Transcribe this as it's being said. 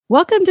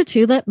Welcome to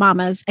Two Lit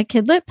Mamas, a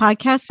kid-lit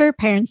podcast for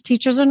parents,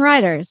 teachers, and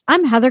writers.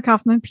 I'm Heather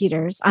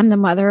Kaufman-Peters. I'm the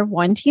mother of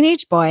one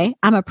teenage boy.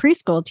 I'm a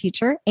preschool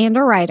teacher and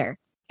a writer.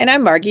 And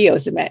I'm Margie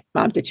Ozimet,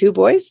 mom to two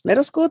boys,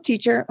 middle school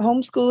teacher,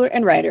 homeschooler,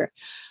 and writer.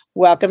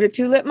 Welcome to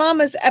Two Lit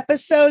Mamas,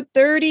 episode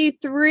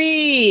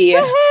 33.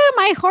 Woohoo,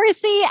 my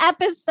horsey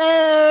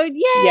episode.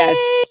 Yay!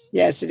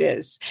 Yes, it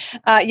is.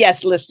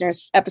 Yes,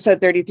 listeners,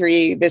 episode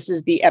 33. This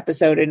is the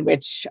episode in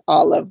which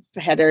all of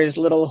Heather's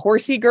little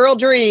horsey girl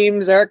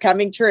dreams are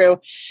coming true.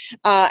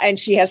 And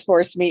she has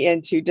forced me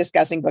into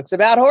discussing books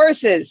about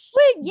horses.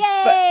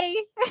 Yay!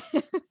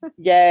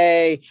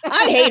 Yay.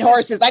 I hate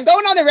horses. I'm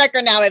going on the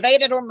record now. I've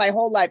hated them my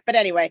whole life. But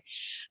anyway,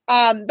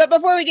 but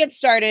before we get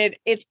started,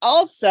 it's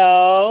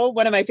also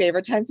one of my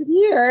favorite times of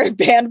year,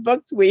 Banned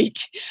Books Week.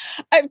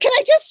 Can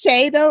I just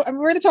say, though,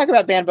 we're going to talk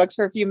about banned books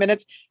for a few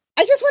minutes.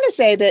 I just want to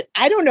say that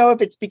I don't know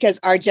if it's because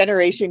our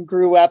generation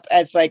grew up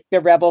as like the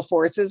rebel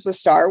forces with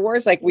Star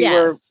Wars, like we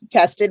were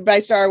tested by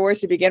Star Wars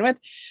to begin with.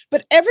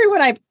 But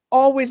everyone I've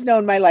always known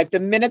in my life, the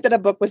minute that a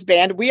book was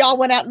banned, we all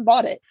went out and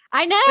bought it.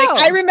 I know. Like,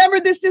 I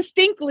remember this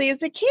distinctly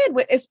as a kid.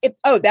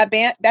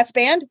 That's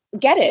banned.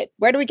 Get it.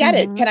 Where do we get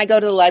it? Can I go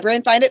to the library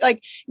and find it?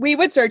 Like, we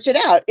would search it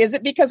out. Is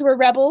it because we're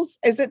rebels?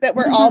 Is it that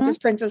we're all just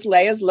Princess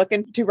Leia's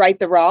looking to right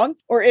the wrong?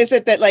 Or is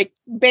it that like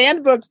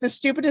banned books, the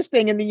stupidest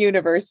thing in the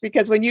universe?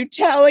 Because when you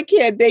tell a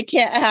kid they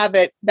can't have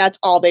it, that's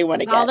all they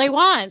want to get. All they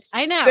want.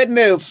 I know. Good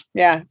move.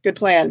 Yeah. Good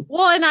plan.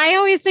 Well, and I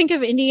always think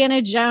of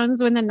Indiana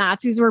Jones when the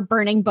Nazis were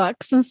burning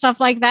books and stuff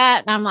like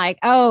that. And I'm like,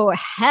 oh,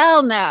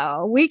 hell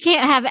no. We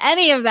can't have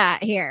any of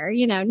that here.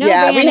 You know, no.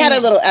 Yeah, we had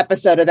a little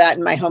episode of that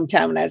in my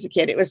hometown when I was a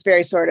kid. It was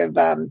very sort of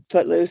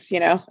footloose, you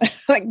know,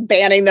 like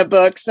banning the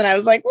books. And I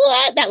was like,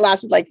 what? That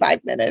lasted like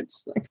 5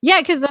 minutes. Yeah,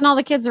 because then all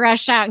the kids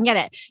rush out and get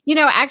it. You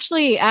know,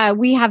 actually,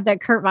 we have the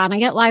Kurt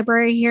Vonnegut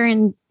Library here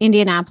in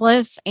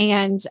Indianapolis,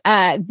 and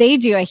they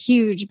do a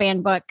huge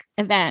banned book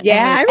event.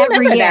 Yeah, I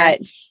remember that.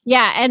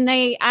 Yeah, and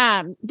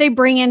they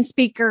bring in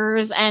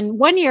speakers. And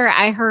one year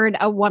I heard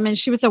a woman,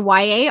 she was a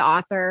YA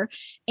author,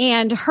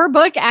 and her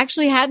book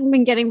actually hadn't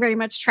been getting very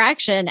much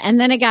traction. And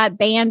then it got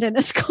banned in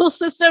a school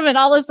system. And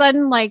all of a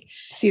sudden, like,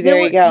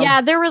 there you go.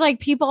 Yeah, there were like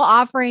people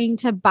offering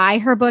to buy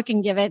her book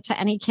and give it to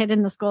any kid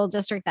in the school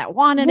district that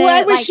wanted it.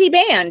 Why was she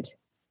banned?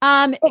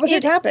 What was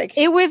her topic?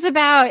 It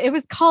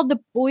was called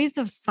The Boys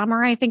of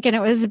Summer, I think. And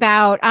it was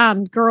about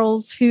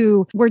girls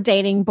who were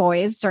dating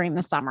boys during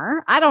the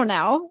summer. I don't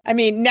know. I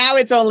mean, now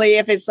it's only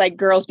if it's like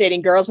girls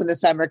dating girls in the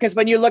summer. Because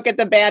when you look at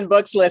the banned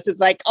books list, it's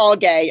like all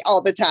gay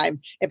all the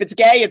time. If it's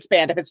gay, it's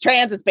banned. If it's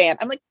trans, it's banned.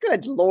 I'm like,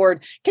 good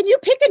Lord, can you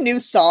pick a new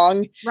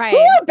song? Right. Who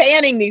are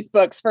banning these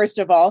books, first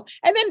of all?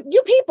 And then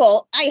you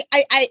people,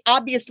 I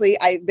obviously,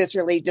 I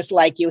viscerally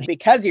dislike you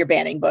because you're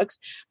banning books.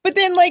 But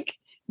then like,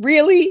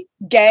 really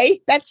gay?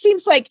 That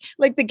seems like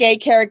the gay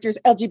characters,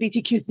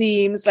 LGBTQ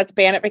themes. Let's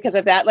ban it because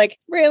of that. Like,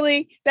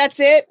 really?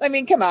 That's it? I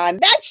mean, come on.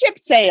 That ship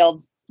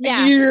sailed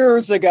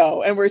years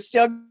ago, and we're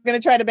still going to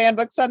try to ban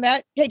books on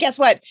that. Hey, guess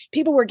what?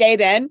 People were gay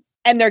then,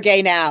 and they're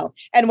gay now.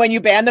 And when you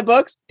ban the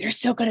books, they're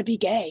still going to be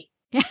gay.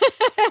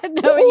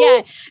 No,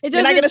 yeah, it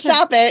You're not going to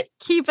stop it.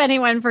 Keep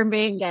anyone from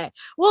being gay.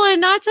 Well, and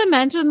not to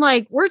mention,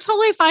 like, we're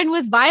totally fine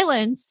with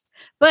violence,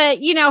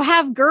 but you know,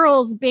 have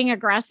girls being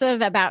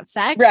aggressive about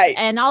sex, right?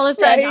 And all of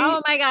a sudden,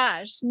 oh my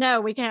gosh,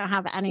 no, we can't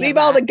have any. Leave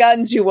all the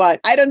guns you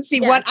want. I don't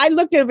see one. I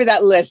looked over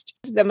that list,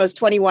 the most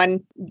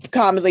 21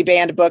 commonly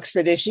banned books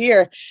for this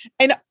year,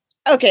 and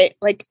okay,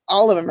 like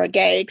all of them are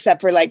gay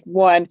except for like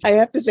one. I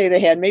have to say, The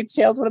Handmaid's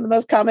Tale is one of the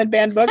most common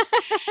banned books.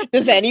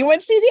 Does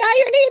anyone see the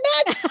irony in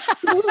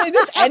that?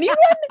 Does anyone?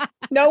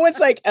 No one's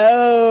like,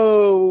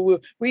 oh,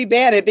 we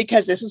ban it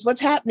because this is what's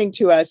happening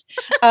to us.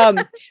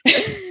 But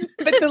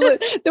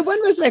the one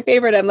was my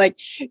favorite. I'm like,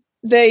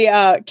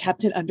 the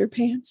Captain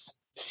Underpants.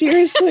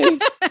 Seriously,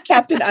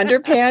 Captain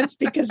Underpants,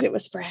 because it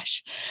was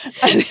fresh.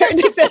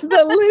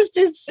 The list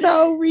is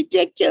so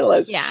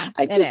ridiculous. Yeah,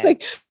 I just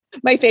like.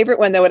 My favorite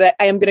one, though, I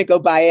am going to go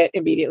buy it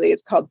immediately.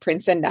 It's called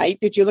Prince and Knight.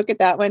 Did you look at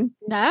that one?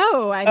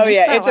 No.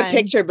 It's a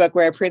picture book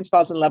where a prince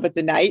falls in love with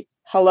the knight.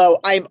 Hello,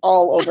 I'm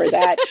all over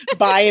that.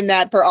 Buying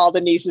that for all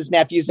the nieces,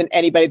 nephews, and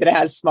anybody that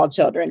has small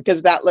children,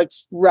 because that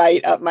looks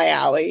right up my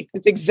alley.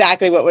 It's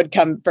exactly what would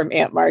come from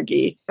Aunt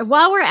Margie.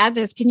 While we're at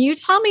this, can you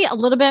tell me a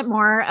little bit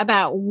more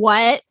about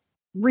what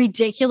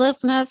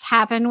ridiculousness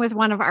happened with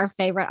one of our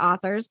favorite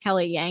authors,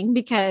 Kelly Yang?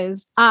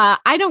 Because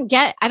I don't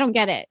get it. I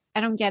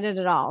don't get it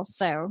at all.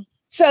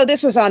 So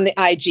this was on the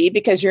IG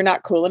because you're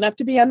not cool enough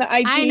to be on the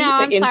IG, I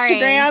know, the Instagram.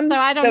 Sorry. So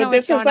I don't know.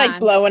 This was like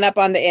blowing up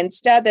on the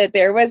Insta that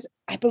there was,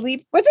 I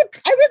believe, was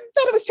it? I really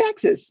thought it was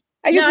Texas.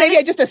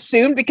 I just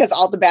assumed because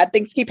all the bad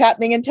things keep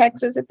happening in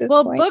Texas at this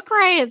point. Well, Book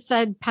Riot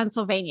said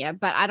Pennsylvania,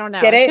 but I don't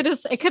know.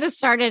 It could have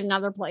started in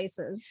other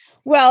places.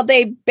 Well,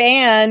 they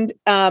banned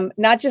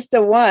not just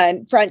the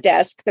one Front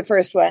Desk, the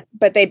first one,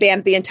 but they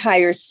banned the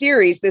entire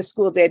series. This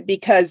school did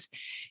because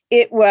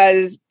it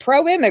was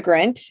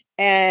pro-immigrant,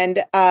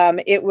 and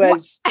it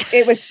was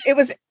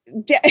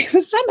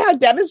somehow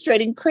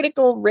demonstrating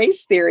critical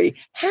race theory.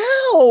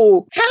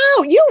 How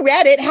you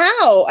read it?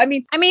 How? I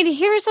mean,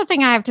 here's the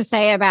thing I have to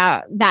say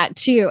about that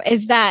too,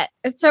 is that,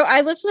 so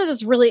I listened to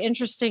this really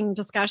interesting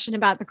discussion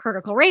about the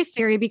critical race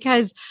theory,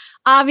 because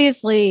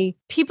obviously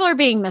people are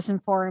being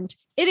misinformed.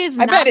 It is,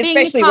 I bet,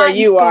 especially where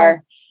you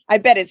are. I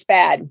bet it's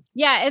bad.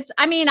 Yeah,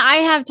 I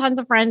have tons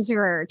of friends who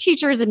are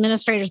teachers,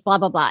 administrators, blah,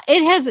 blah, blah.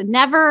 It has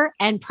never,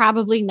 and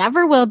probably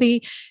never will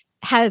be,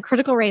 has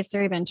critical race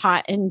theory been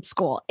taught in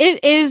school.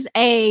 It is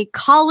a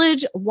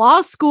college law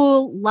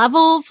school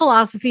level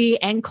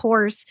philosophy and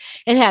course.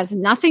 It has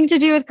nothing to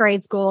do with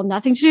grade school,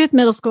 nothing to do with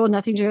middle school,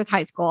 nothing to do with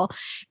high school.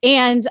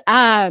 And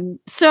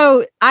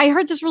so I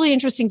heard this really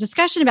interesting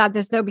discussion about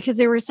this, though, because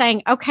they were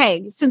saying,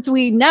 okay, since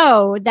we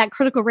know that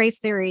critical race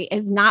theory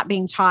is not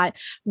being taught,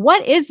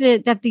 what is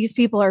it that these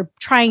people are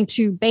trying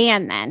to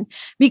ban then?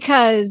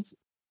 Because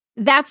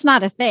that's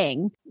not a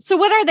thing. So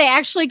what are they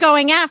actually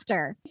going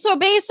after? So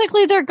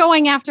basically they're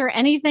going after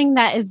anything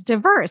that is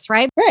diverse,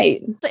 right?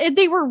 Right.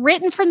 They were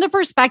written from the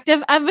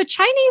perspective of a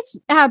Chinese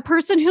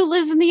person who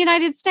lives in the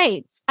United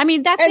States. I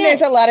mean, that's and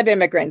there's a lot of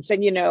immigrants,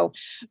 and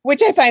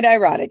which I find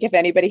ironic. If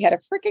anybody had a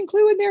freaking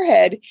clue in their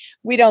head,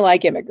 we don't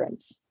like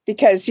immigrants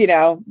because, we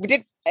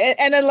did.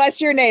 And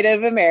unless you're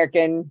Native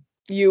American,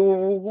 you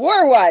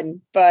were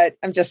one, but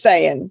I'm just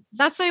saying.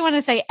 That's what I want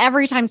to say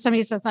every time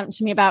somebody says something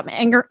to me about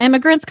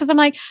immigrants, because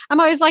I'm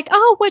always like,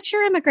 oh, what's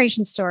your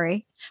immigration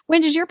story?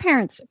 When did your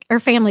parents or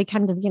family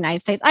come to the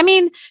United States? I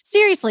mean,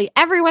 seriously,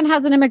 everyone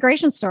has an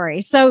immigration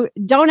story. So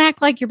don't act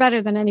like you're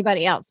better than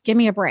anybody else. Give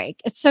me a break.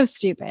 It's so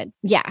stupid.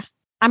 Yeah,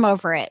 I'm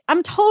over it.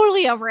 I'm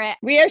totally over it.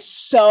 We are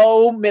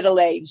so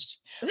middle-aged.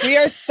 We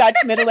are such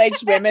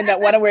middle-aged women that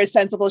want to wear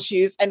sensible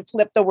shoes and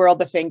flip the world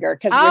the finger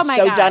because we're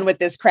so done with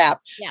this crap.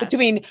 Yes.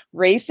 Between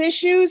race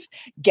issues,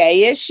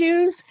 gay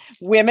issues,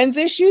 women's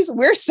issues,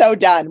 we're so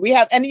done.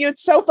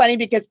 It's so funny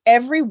because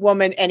every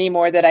woman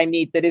anymore that I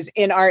meet that is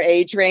in our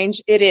age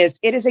range, it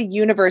is a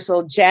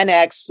universal Gen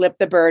X, flip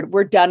the bird.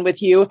 We're done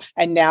with you.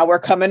 And now we're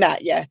coming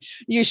at you.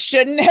 You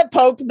shouldn't have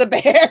poked the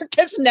bear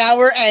because now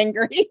we're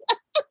angry.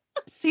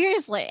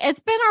 Seriously, it's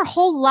been our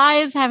whole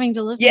lives having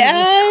to listen to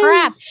this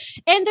crap.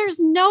 And there's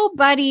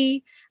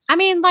nobody. I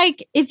mean,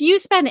 like, if you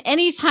spend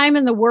any time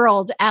in the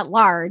world at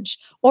large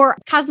or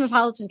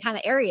cosmopolitan kind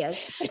of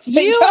areas,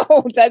 you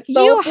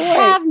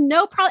have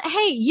no problem.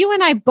 Hey, you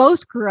and I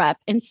both grew up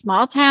in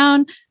small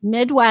town,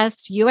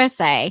 Midwest,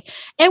 USA,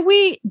 and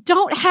we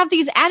don't have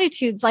these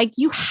attitudes. Like,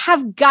 you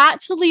have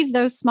got to leave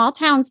those small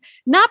towns,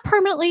 not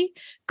permanently,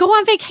 go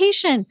on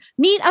vacation,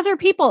 meet other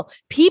people.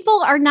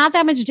 People are not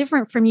that much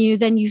different from you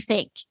than you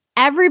think.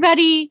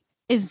 Everybody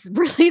is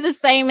really the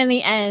same in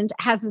the end,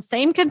 has the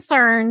same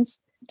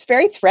concerns. It's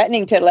very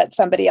threatening to let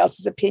somebody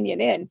else's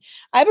opinion in.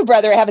 I have a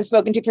brother I haven't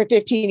spoken to for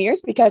 15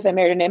 years because I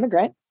married an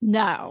immigrant.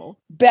 No.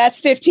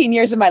 Best 15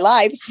 years of my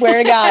life,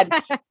 swear to God.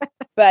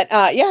 But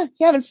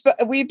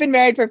we've been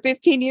married for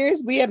 15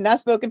 years. We have not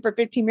spoken for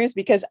 15 years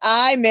because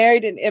I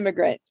married an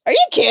immigrant. Are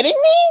you kidding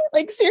me?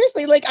 Like,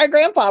 seriously, like our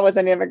grandpa was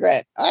an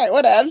immigrant. All right,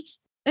 whatevs.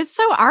 It's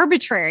so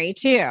arbitrary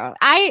too.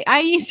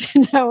 I used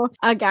to know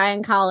a guy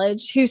in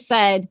college who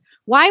said,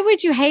 why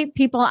would you hate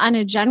people on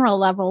a general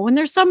level when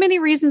there's so many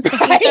reasons to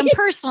hate them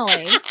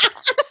personally?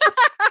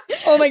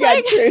 Oh my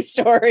God, true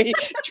story.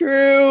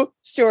 True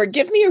story.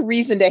 Give me a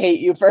reason to hate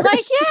you first. Like,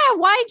 yeah,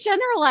 why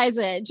generalize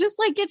it? Just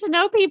like get to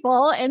know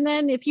people. And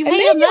then if you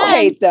hate them, then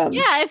hate them.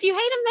 Yeah, if you hate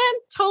them, then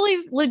totally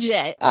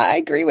legit. I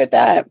agree with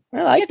that.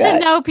 I like that. Get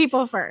to know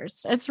people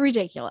first. It's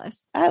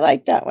ridiculous. I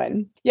like that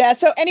one. Yeah.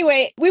 So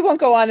anyway, we won't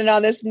go on and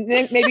on this.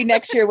 Maybe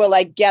next year we'll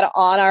get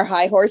on our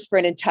high horse for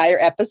an entire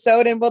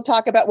episode and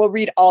we'll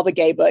read all the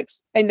gay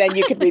books. And then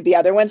you can read the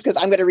other ones because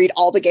I'm going to read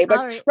all the gay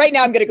books. Right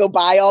now I'm going to go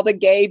buy all the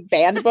gay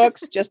banned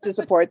books just to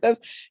support those.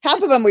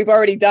 Half of them we've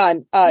already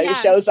done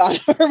shows on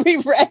or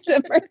we've read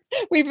them or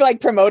we've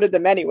promoted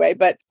them anyway,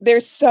 but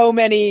there's so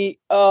many.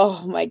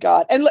 Oh my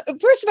God. And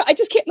first of all, I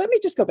just can't, let me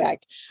just go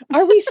back.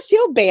 Are we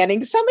still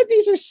banning? Some of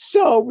these are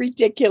so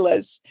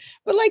ridiculous,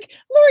 but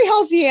Lori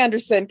Halsey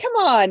Anderson, come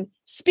on,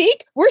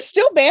 speak. We're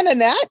still banning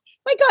that.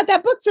 My God,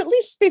 that book's at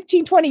least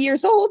 15, 20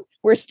 years old.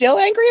 We're still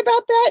angry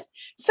about that.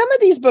 Some of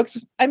these books,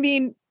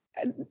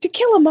 To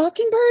Kill a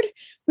Mockingbird,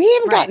 we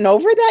haven't gotten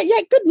over that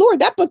yet. Good Lord,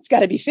 that book's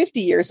got to be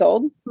 50 years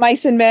old.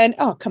 Mice and Men.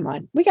 Oh, come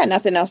on. We got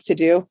nothing else to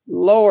do.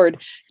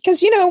 Lord.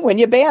 Because, when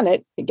you ban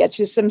it, it gets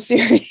you some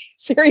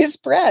serious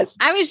press.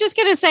 I was just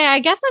going to say, I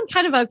guess I'm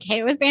kind of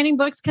okay with banning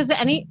books because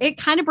it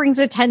kind of brings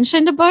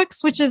attention to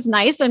books, which is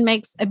nice and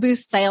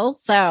boosts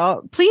sales.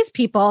 So please,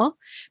 people,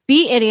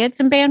 be idiots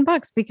and ban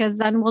books because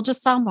then we'll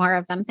just sell more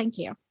of them. Thank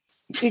you.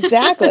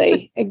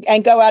 Exactly.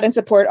 And go out and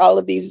support all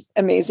of these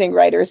amazing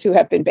writers who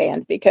have been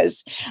banned,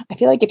 because I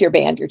feel like if you're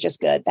banned, you're just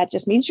good. That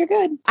just means you're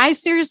good. I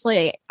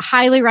seriously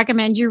highly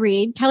recommend you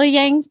read Kelly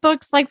Yang's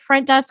books like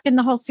Front Desk and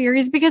the whole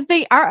series, because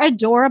they are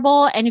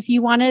adorable. And if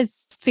you want to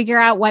figure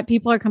out what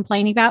people are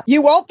complaining about, you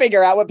won't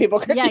figure out what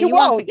people you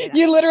won't.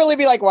 You literally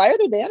be like, why are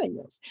they banning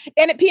this?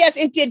 And P.S.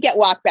 it did get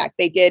walked back.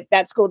 They did.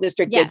 That school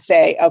district did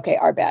say, okay,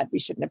 our bad. We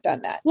shouldn't have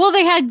done that. Well,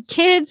 they had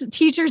kids,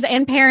 teachers,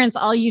 and parents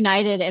all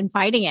united in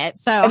fighting it.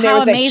 So and there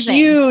was amazing. A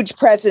huge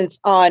presence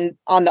on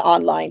the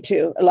online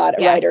too. A lot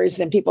of writers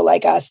and people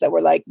like us that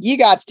were like, you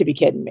got to be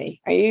kidding me.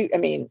 Are you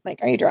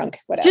drunk?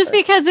 Whatever. Just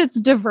because it's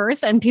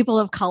diverse and people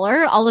of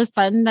color, all of a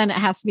sudden then it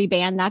has to be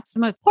banned. That's the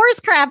most horse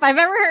crap I've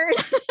ever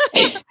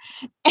heard.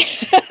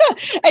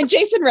 And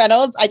Jason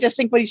Reynolds, I just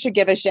think we should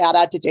give a shout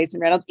out to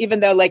Jason Reynolds, even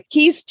though like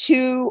he's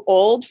too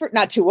old for,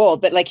 not too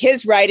old, but like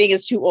his writing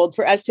is too old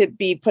for us to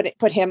be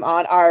put him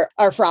on our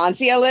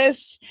Franzia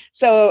list.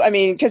 So, I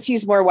mean, because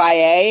he's more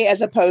YA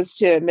as opposed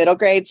to middle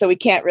grade. So we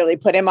can't really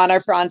put him on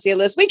our Franzia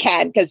list. We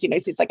can, because, he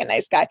seems like a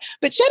nice guy,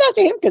 but shout out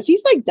to him because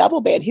he's like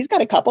double banned. He's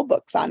got a couple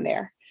books on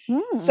there.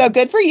 So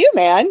good for you,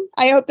 man.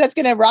 I hope that's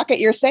going to rocket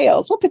your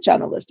sales. We'll put you on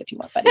the list if you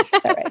want, buddy.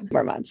 It's all right.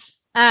 More months.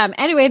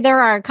 Anyway, there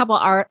are a couple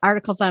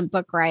articles on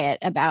Book Riot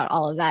about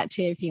all of that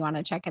too, if you want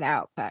to check it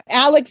out. But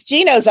Alex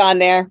Gino's on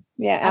there.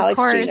 Yeah,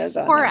 Alex Gino's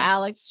on there. Poor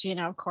Alex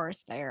Gino, of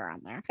course, they're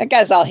on there. That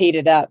guy's all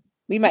heated up.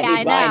 We might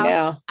need wine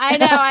now. I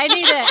know.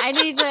 I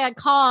need to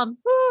calm.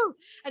 Woo.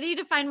 I need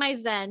to find my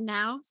Zen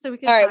now. So we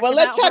can. All right. Well,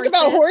 let's talk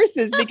about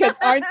horses, because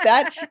aren't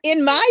that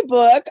in my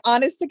book?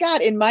 Honest to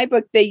God, in my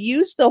book, they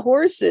use the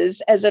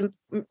horses as an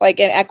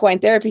equine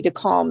therapy to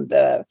calm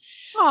down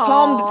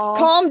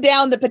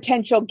the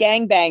potential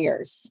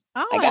gangbangers.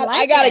 Oh,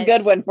 I got a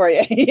good one for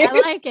you.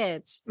 I like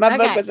it. My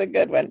book was a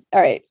good one. All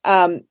right.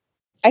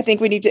 I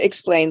think we need to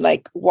explain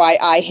why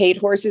I hate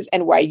horses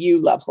and why you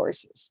love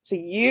horses. So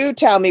you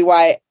tell me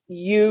why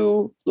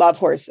you love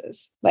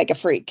horses like a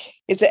freak.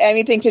 Is it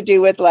anything to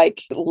do with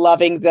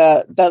loving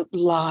the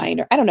line?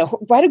 Or I don't know.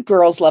 Why do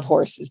girls love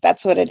horses?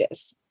 That's what it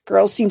is.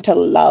 Girls seem to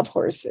love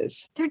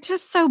horses. They're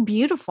just so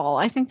beautiful.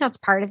 I think that's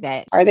part of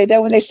it. Are they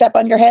though when they step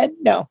on your head?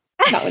 No,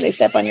 not when they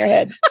step on your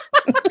head.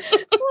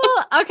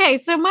 Well, okay.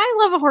 So my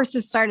love of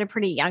horses started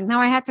pretty young, though,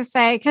 I have to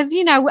say, because,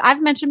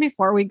 I've mentioned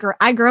before,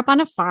 I grew up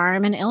on a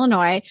farm in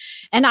Illinois,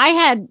 and I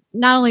had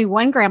not only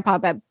one grandpa,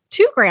 but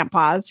two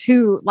grandpas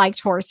who liked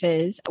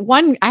horses.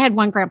 I had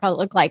one grandpa that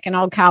looked like an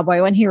old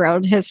cowboy when he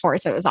rode his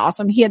horse. It was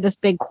awesome. He had this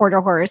big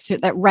quarter horse.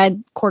 That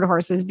red quarter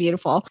horse was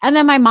beautiful. And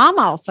then my mom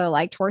also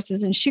liked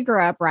horses, and she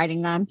grew up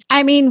riding them.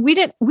 I mean, we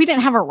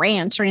didn't have a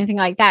ranch or anything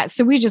like that.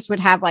 So we just would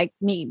have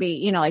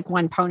maybe,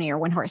 one pony or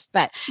one horse.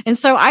 And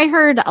so I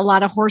heard a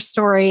lot of horse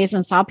stories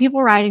and saw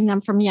people riding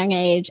them from a young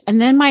age. And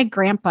then my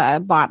grandpa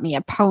bought me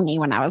a pony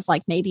when I was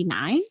maybe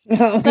 9.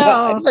 Oh,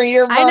 God, for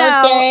your birthday.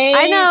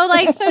 I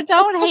know. So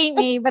don't hate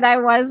me, but I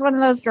was one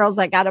of those girls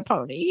that got a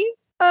pony.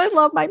 I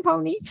love my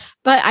pony,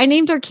 but I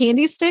named her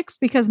Candy Sticks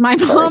because my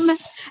mom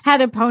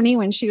had a pony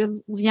when she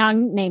was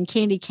young named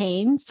Candy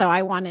Cane. So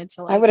I wanted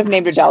to. I would have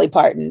named her Dolly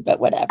Parton, but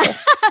whatever.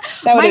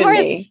 That would have been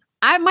me.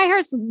 My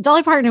horse,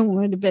 Dolly Parton,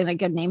 would have been a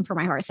good name for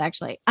my horse,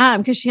 actually,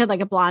 because she had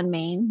a blonde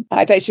mane.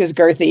 I thought she was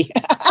girthy.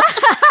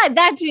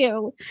 That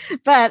too,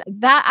 but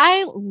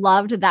I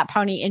loved that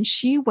pony, and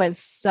she was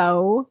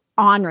so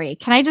ornery.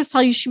 Can I just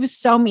tell you, she was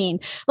so mean.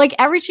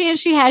 Every chance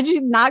she had,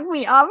 she'd knock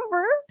me off of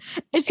her.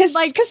 It's just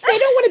because they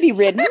don't want to be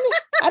ridden.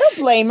 I don't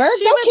blame her.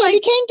 No, Candy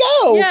can't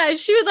go. Yeah,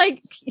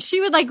 she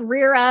would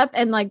rear up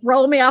and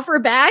roll me off her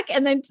back,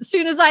 and then as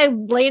soon as I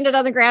landed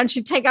on the ground,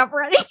 she'd take off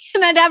running,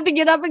 and I'd have to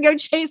get up and go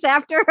chase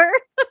after her.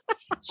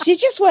 She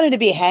just wanted to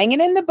be hanging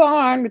in the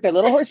barn with her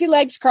little horsey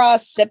legs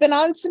crossed, sipping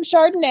on some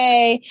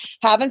Chardonnay,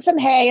 having some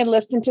hay, and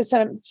listening to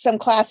some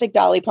classic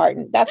Dolly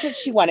Parton. That's what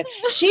she wanted.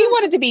 She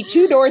wanted to be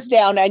 2 doors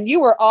down, and you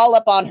were all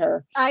up on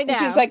her. I know. And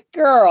she was like,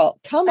 girl,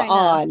 come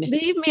on.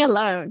 Leave me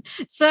alone.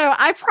 So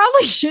I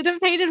probably should have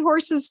hated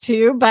horses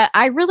too, but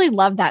I really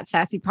loved that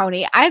sassy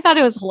pony. I thought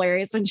it was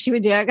hilarious when she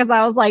would do it, because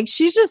I was like,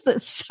 she's just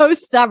so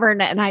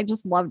stubborn, and I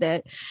just loved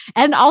it.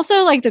 And also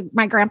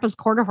my grandpa's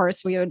quarter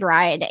horse we would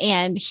ride,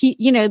 and he,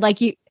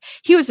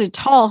 he was a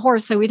tall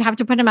horse, so we'd have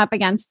to put him up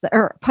against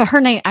put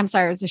her name. I'm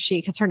sorry, it was a she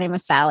because her name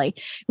was Sally.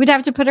 We'd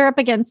have to put her up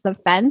against the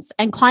fence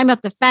and climb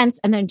up the fence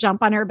and then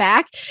jump on her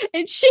back.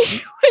 And she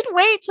would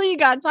wait till you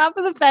got on top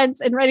of the fence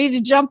and ready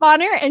to jump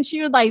on her, and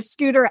she would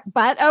scoot her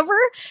butt over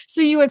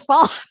so you would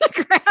fall on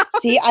the ground.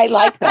 See, I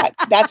like that.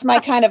 That's my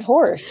kind of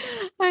horse.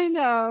 I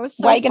know.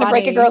 So why are you going to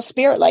break a girl's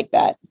spirit like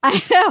that? I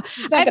know.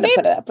 She's not going to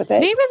put up with it.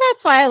 Maybe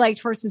that's why I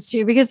liked horses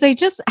too, because they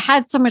just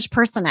had so much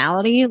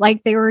personality.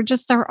 They were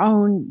just their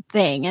own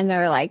thing. And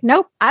they're like,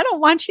 nope, I don't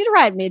want you to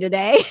ride me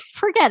today.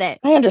 Forget it.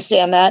 I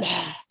understand that.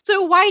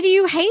 So why do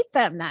you hate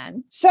them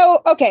then? So,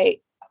 okay.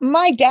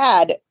 My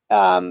dad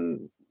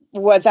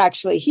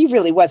he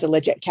really was a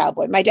legit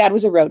cowboy. My dad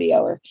was a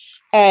rodeoer.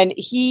 And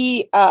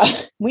he,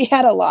 we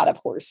had a lot of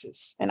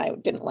horses and I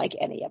didn't like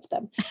any of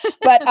them,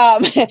 but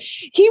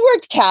he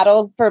worked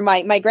cattle for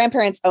my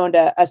grandparents owned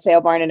a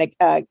sale barn and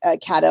a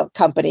cattle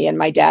company. And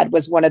my dad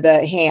was one of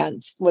the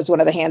hands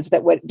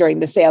that would, during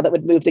the sale, that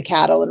would move the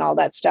cattle and all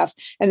that stuff.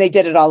 And they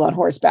did it all on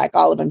horseback.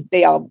 All of them,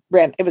 they all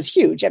ran. It was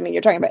huge. I mean,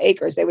 you're talking about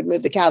acres. They would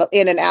move the cattle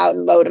in and out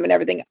and load them and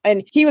everything.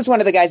 And he was one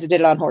of the guys that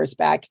did it on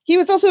horseback. He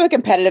was also a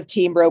competitive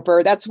team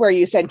roper. That's where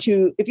you send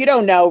two, if you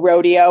don't know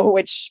rodeo,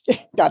 which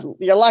God,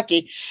 you're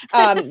lucky.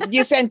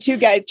 You send two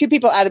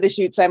people out of the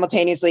chute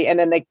simultaneously, and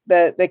then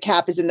the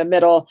cap is in the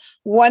middle.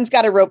 One's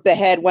got to rope the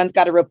head, one's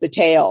got to rope the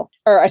tail,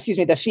 or excuse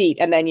me, the feet,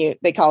 and then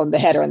they call him the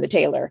header and the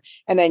tailer,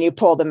 and then you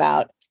pull them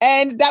out.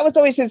 And that was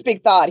always his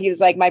big thought. He was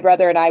like, my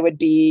brother and I would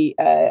be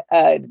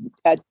a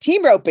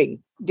team roping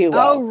duo.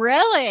 Oh,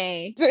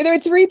 really? There were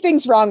three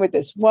things wrong with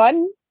this.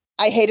 One,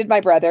 I hated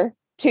my brother.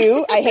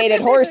 Two, I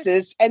hated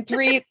horses. And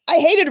three, I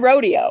hated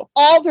rodeo.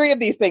 All three of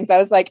these things. I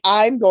was like,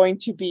 I'm going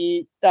to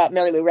be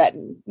Mary Lou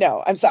Retton.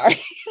 No, I'm sorry.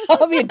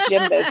 I'll be a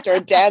gymnast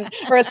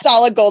or a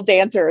solid gold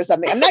dancer or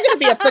something. I'm not going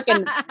to be a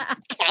freaking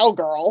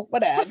cowgirl,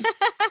 whatevs.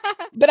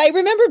 But I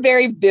remember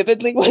very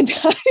vividly one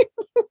time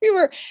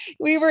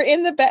we were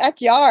in the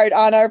backyard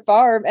on our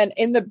farm and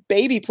in the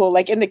baby pool,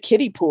 like in the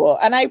kiddie pool.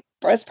 And I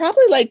was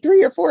probably like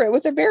 3 or 4. It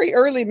was a very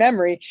early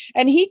memory.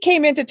 And he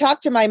came in to talk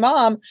to my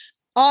mom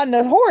on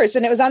the horse,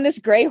 and it was on this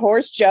gray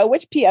horse, Joe,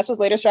 which PS was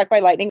later struck by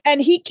lightning.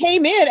 And he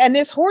came in, and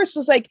this horse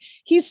was like,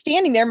 he's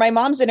standing there. My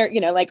mom's in her,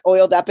 like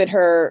oiled up in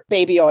her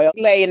baby oil,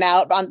 laying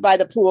out by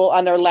the pool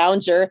on their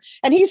lounger.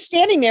 And he's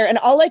standing there. And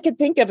all I could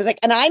think of is like,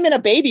 and I'm in a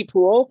baby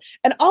pool.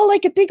 And all I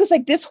could think was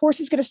like, this horse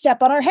is going to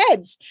step on our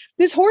heads.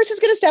 This horse is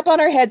going to step on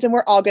our heads and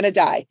we're all going to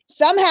die.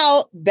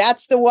 Somehow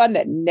that's the one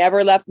that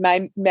never left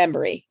my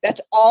memory.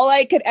 That's all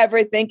I could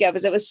ever think of,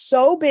 is it was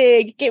so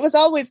big. It was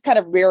always kind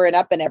of rearing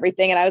up and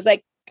everything. And I was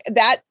like,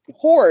 that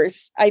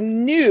horse I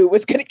knew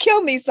was going to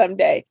kill me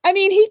someday. I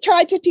mean, he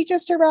tried to teach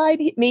us to ride.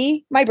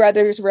 My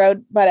brothers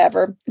rode,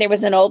 whatever. There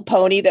was an old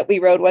pony that we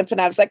rode once,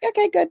 and I was like,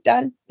 okay, good,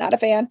 done. Not a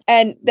fan.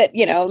 And that,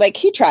 like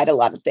he tried a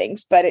lot of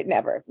things, but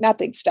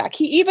nothing stuck.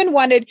 He even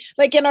wanted,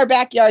 like in our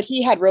backyard,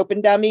 he had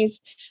roping dummies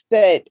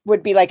that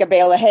would be like a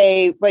bale of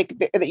hay, like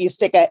that you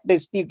stick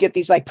you get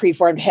these like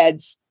preformed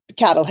heads,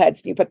 cattle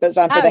heads, and you put those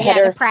on for the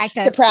header to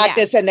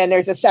practice. Yeah. And then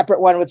there's a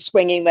separate one with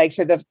swinging legs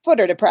for the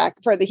footer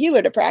for the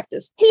heeler to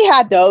practice. He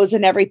had those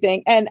and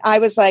everything. And I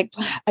was like,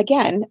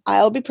 again,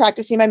 I'll be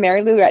practicing my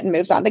Mary Lou Retton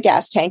moves on the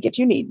gas tank if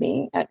you need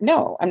me.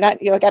 No, I'm not.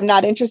 I'm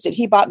not interested.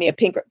 He bought me a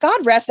pink.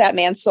 God rest that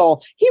man's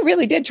soul. He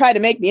really did try to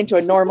make me into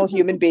a normal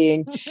human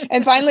being.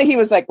 And finally he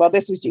was like, well,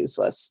 this is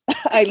useless.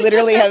 I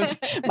literally have,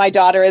 my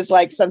daughter is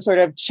like some sort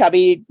of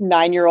chubby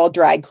 9-year-old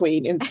drag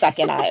queen in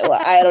Second,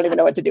 Iowa. I don't even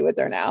know what to do with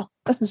her now.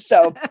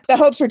 So the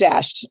hopes were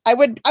dashed. I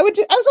was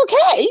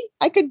okay.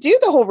 I could do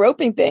the whole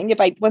roping thing.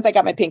 Once I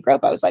got my pink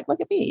rope, I was like, look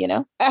at me,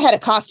 I had a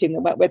costume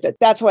that went with it.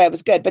 That's why I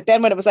was good. But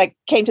then when it was like,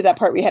 came to that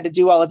part where we had to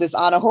do all of this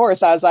on a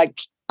horse, I was like,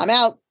 I'm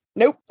out.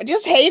 Nope. I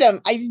just hate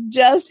him.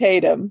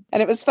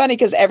 And it was funny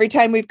because every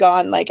time we've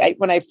gone, like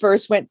when I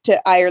first went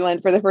to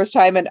Ireland for the first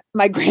time and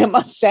my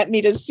grandma sent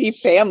me to see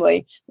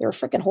family, they were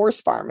freaking horse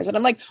farmers. And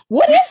I'm like,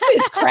 what is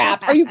this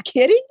crap? Are you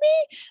kidding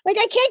me? Like,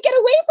 I can't get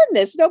away from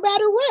this no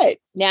matter what.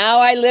 Now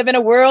I live in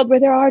a world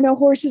where there are no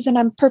horses and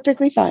I'm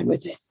perfectly fine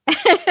with it.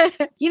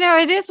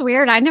 It is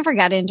weird. I never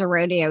got into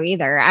rodeo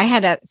either. I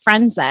had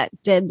friends that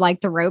did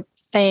like the rope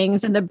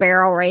things and the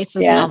barrel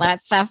races and all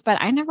that stuff, but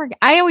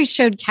I always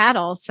showed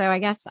cattle, so I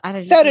guess I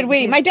didn't. So did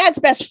we. My dad's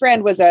best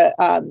friend was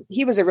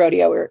he was a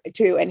rodeoer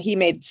too, and he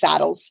made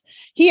saddles.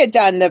 He had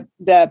done the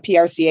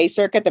PRCA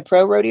circuit, the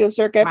pro rodeo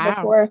circuit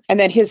before,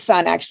 and then his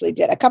son actually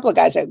did. A couple of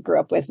guys I grew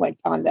up with went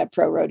on the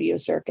pro rodeo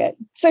circuit.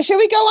 So should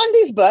we go on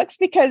these books?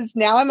 Because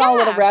now I'm all a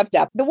little revved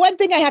up. The one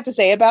thing I have to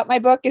say about my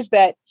book is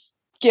that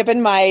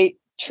given my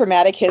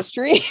traumatic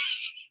history,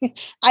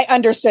 I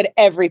understood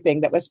everything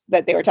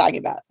that they were talking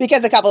about,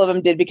 because a couple of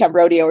them did become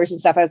rodeoers and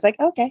stuff. I was like,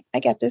 okay, I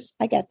get this.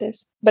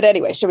 But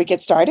anyway, should we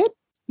get started?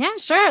 Yeah,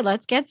 sure.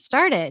 Let's get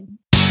started.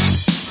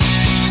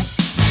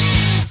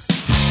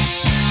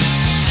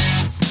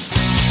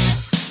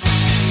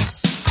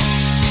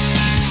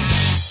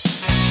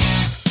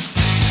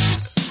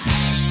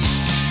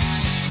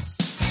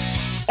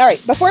 All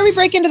right. Before we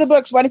break into the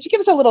books, why don't you give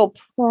us a little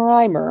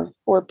primer,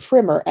 or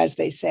primer, as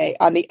they say,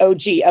 on the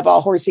OG of all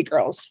horsey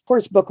girls,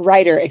 horse book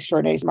writer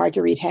extraordinaire,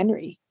 Marguerite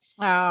Henry.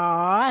 Oh,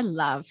 I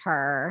love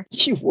her.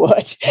 You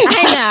would.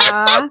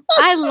 I know.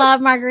 I love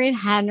Marguerite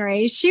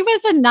Henry. She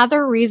was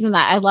another reason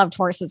that I loved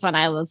horses when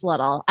I was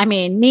little. I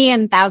mean, me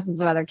and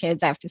thousands of other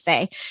kids, I have to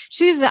say.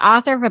 She's the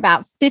author of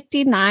about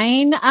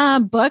 59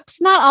 books,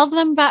 not all of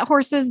them about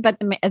horses, but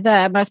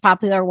the most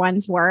popular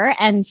ones were.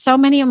 And so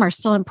many of them are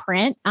still in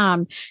print.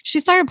 She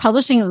started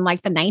publishing in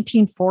like the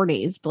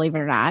 1940s, believe it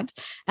or not.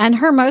 And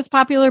her most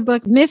popular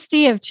book,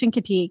 Misty of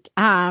Chincoteague,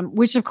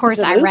 which of course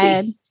I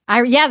read.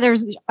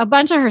 There's a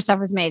bunch of her stuff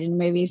was made in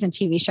movies and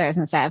TV shows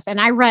and stuff.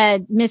 And I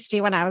read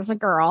Misty when I was a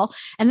girl,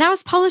 and that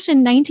was published in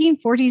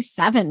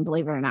 1947,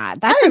 believe it or not.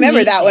 I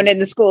remember that one in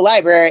the school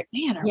library.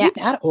 Man, are we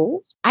that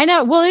old? I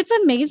know. Well, it's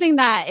amazing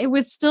that it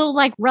was still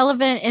like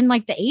relevant in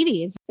like the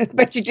 80s.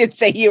 But you did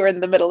say you were in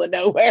the middle of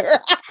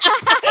nowhere.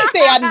 They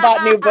hadn't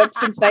bought new books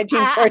since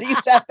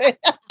 1947.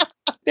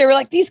 They were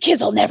like, these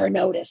kids will never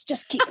notice.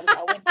 Just keep them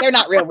going. They're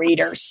not real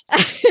readers.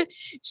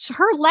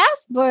 Her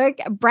last book,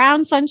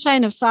 Brown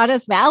Sunshine of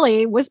Sawdust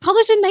Valley, was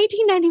published in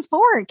 1994.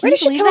 Where did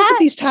she come up with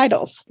these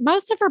titles?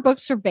 Most of her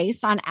books were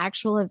based on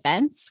actual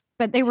events,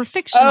 but they were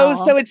fictional.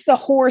 Oh, so it's the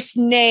horse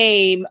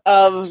name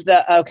of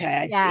the, okay,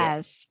 I see.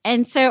 Yes.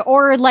 And so,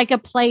 or like a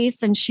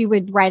place, and she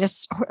would write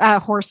a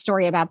horse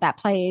story about that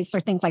place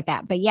or things like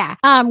that. But yeah,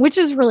 which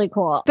is really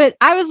cool. But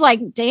I was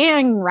like,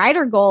 dang,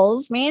 writer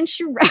goals, man.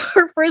 She wrote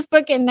her first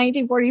book in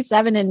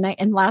 1947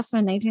 and last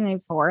one in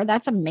 1994.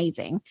 That's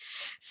amazing.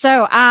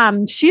 So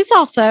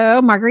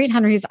Marguerite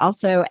Henry is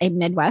also a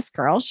Midwest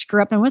girl. She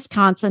grew up in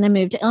Wisconsin and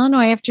moved to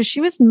Illinois after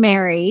she was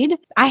married.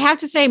 I have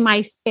to say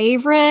my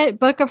favorite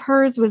book of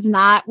hers was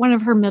not one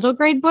of her middle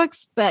grade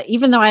books, but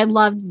even though I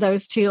loved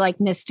those two,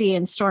 like Misty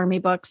and Stormy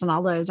books and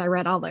all those, I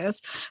read all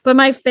those. But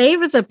my fave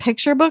was a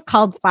picture book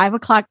called 5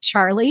 O'Clock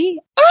Charlie.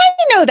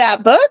 I know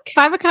that book.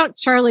 5 O'Clock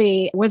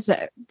Charlie was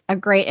a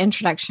great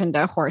introduction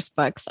to horse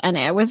books. And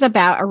it was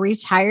about a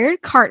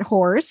retired cart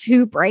horse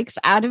who breaks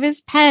out of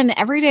his pen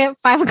every day at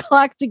 5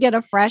 o'clock to get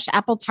a fresh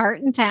apple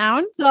tart in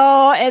town.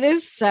 So it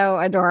is so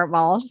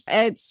adorable.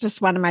 It's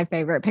just one of my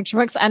favorite picture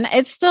books. And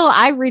it's still,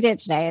 I read it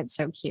today. It's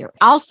so cute.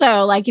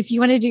 Also, like if you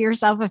want to do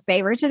yourself a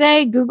favor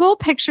today, Google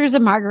pictures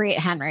of Marguerite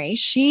Henry.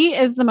 She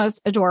is the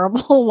most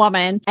adorable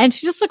woman. And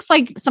she just looks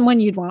like someone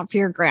you'd want for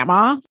your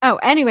grandma. Oh,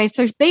 anyway,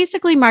 so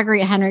basically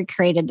Marguerite Henry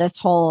created this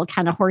whole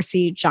kind of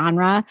horsey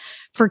genre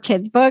for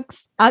kids'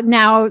 books.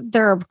 Now,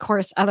 there are, of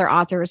course, other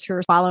authors who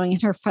are following in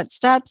her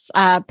footsteps.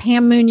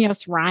 Pam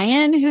Munoz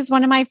Ryan, who's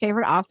one of my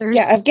favorite authors.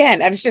 Yeah,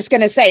 again, I was just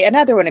going to say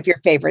another one of your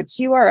favorites.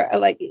 You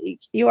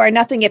are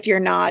nothing if you're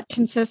not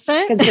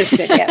consistent.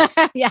 Consistent, yes.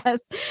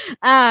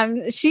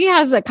 Yes. She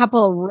has a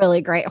couple of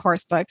really great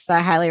horse books that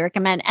I highly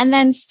recommend. And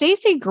then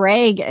Stacey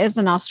Gregg is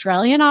an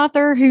Australian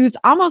author who's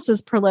almost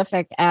as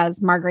prolific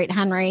as Marguerite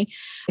Henry.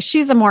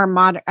 She's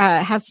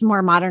has some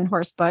more modern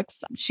horse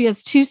books. She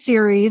has 2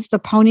 series, The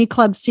Pony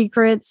Club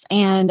Secrets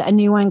and a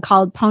new one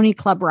called Pony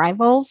Club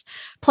Rivals.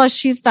 Plus,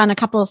 she's done a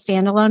couple of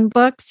standalone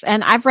books,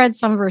 and I've read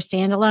some of her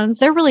standalones.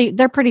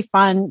 They're pretty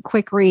fun,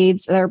 quick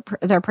reads. They're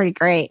pretty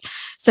great.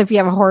 So if you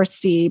have a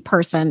horsey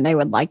person, they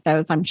would like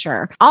those, I'm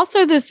sure.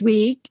 Also this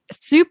week,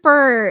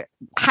 super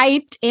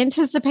hyped,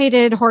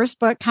 anticipated horse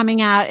book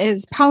coming out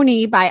is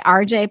Pony by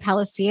R.J.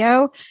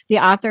 Palacio, the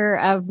author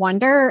of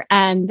Wonder.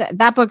 And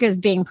that book is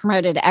being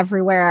promoted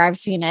everywhere. I've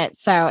seen it.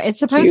 So it's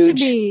supposed to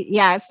be,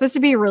 it's supposed to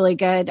be really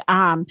good.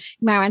 You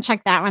might want to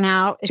check that one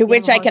out. To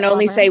which I can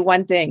only say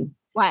one thing.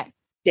 What?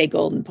 Stay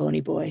golden,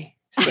 Pony Boy.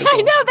 I know,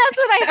 that's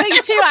what I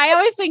think too. I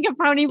always think of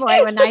Pony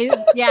Boy when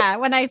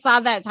I saw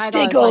that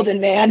title. Stay golden,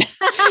 man.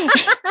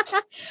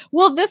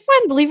 Well, this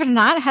one, believe it or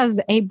not, has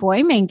a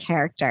boy main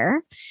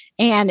character.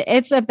 And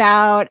it's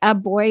about a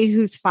boy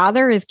whose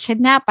father is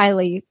kidnapped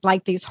by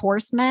like these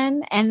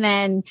horsemen. And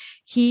then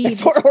the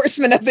 4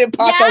 horsemen of the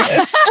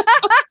apocalypse.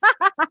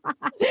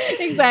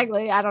 Yeah.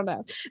 Exactly. I don't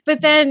know.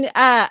 But then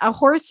a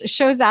horse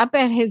shows up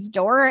at his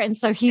door. And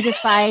so he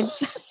decides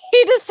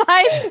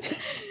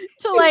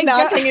to like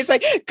knocking. It's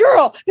like,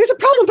 girl, there's a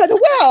problem by the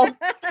well.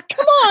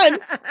 Come on.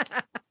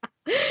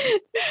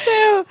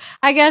 So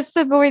I guess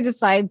the boy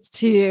decides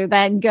to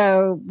then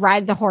go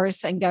ride the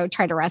horse and go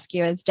try to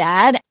rescue his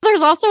dad.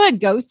 There's also a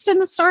ghost in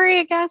the story,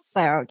 I guess.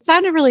 So it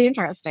sounded really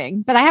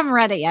interesting, but I haven't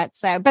read it yet.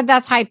 But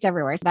that's hyped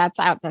everywhere. So that's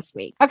out this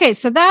week. Okay.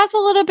 So that's a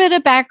little bit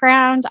of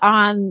background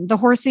on the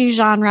horsey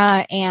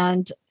genre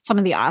and some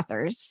of the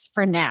authors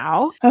for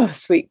now. Oh,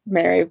 sweet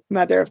Mary,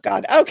 Mother of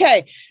God.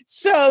 Okay.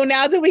 So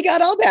now that we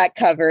got all that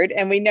covered,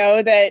 and we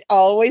know that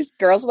always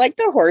girls like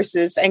the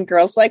horses and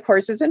girls like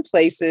horses and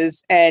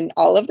places and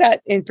all of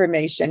that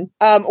information,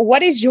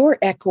 what is your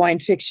equine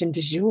fiction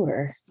du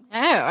jour?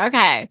 Oh,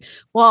 okay.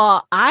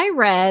 Well, I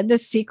read The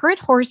Secret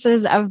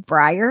Horses of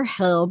Briar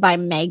Hill by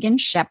Megan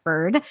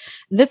Shepherd.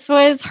 This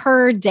was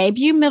her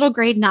debut middle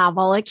grade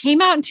novel. It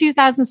came out in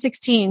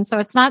 2016, so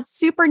it's not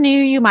super new.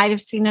 You might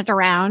have seen it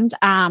around,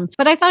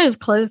 but I thought it was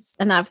close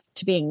enough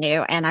to being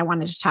new, and I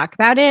wanted to talk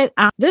about it.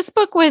 This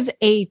book was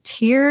a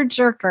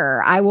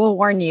tearjerker, I will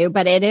warn you,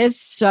 but it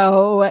is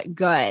so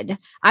good.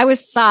 I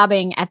was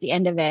sobbing at the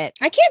end of it.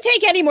 I can't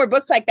take any more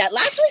books like that.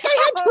 Last week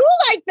I had 2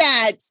 like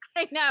that.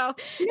 I know.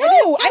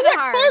 No, I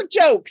want fart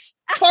jokes.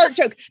 Fart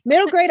joke.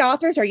 Middle grade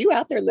authors, are you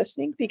out there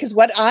listening? Because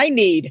what I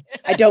need,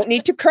 I don't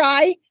need to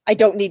cry. I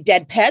don't need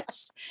dead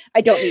pets.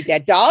 I don't need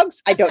dead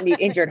dogs. I don't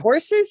need injured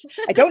horses.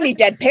 I don't need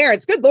dead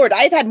parents. Good Lord,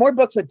 I've had more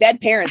books with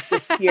dead parents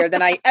this year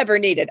than I ever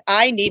needed.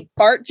 I need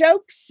fart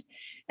jokes.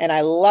 And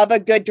I love a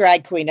good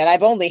drag queen. And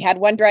I've only had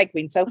one drag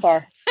queen so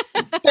far.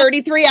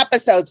 33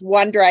 episodes,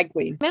 one drag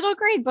queen. Middle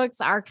grade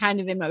books are kind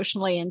of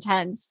emotionally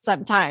intense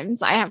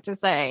sometimes, I have to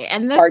say.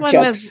 And this Hard one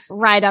jokes. was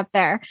right up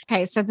there.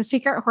 Okay, so The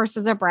Secret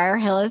Horses of Briar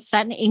Hill is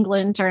set in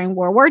England during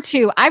World War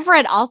II. I've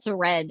also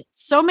read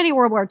so many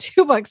World War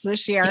II books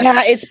this year.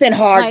 Yeah, it's been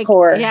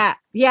hardcore.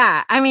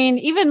 Yeah. I mean,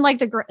 even like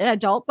the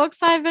adult books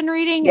I've been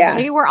reading,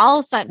 they were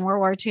all set in World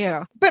War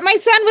II. But my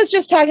son was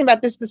just talking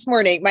about this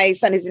morning. My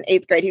son is in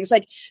 8th grade. He was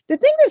like, the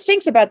thing that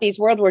stinks about these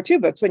World War II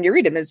books when you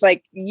read them is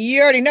like,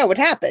 you already know what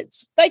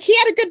happens. Like, he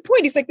had a good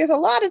point. He's like, there's a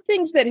lot of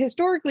things that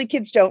historically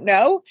kids don't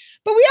know,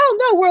 but we all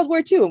know World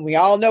War II and we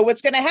all know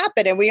what's going to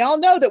happen. And we all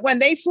know that when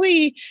they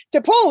flee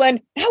to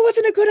Poland, that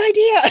wasn't a good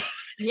idea.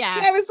 Yeah.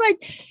 And I was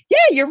like, yeah,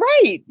 you're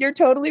right. You're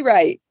totally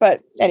right. But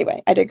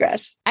anyway, I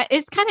digress.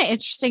 It's kind of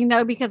interesting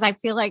though, because I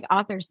feel like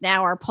authors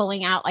now are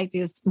pulling out like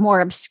these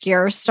more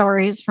obscure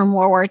stories from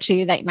World War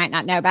II that you might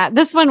not know about.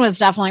 This one was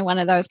definitely one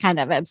of those kind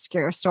of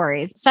obscure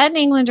stories. Set in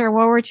England during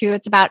World War II,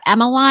 it's about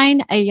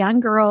Emmeline, a young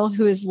girl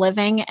who is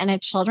living in a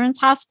children's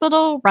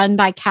hospital run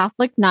by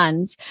Catholic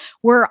nuns,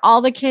 where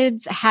all the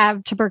kids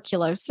have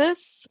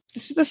tuberculosis.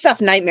 This is the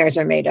stuff nightmares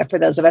are made of for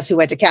those of us who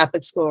went to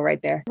Catholic school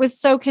right there. It was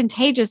so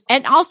contagious.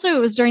 And also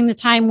it was during the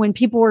time when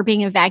people were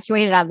being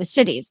evacuated out of the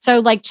cities. So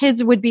like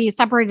kids would be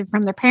separated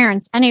from their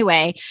parents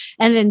anyway.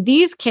 And then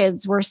these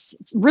kids were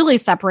really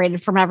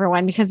separated from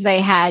everyone because they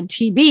had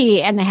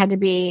TB and they had to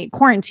be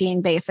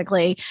quarantined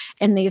basically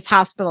in these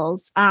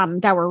hospitals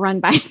that were run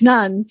by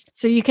nuns.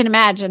 So you can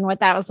imagine what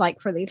that was like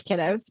for these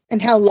kiddos.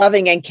 And how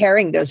loving and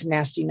caring those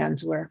nasty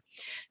nuns were.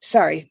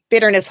 Sorry,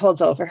 bitterness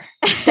holds over.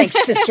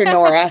 Thanks, Sister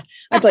Nora.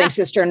 I blame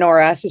Sister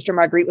Nora. Sister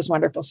Marguerite was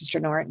wonderful. Sister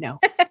Nora, no.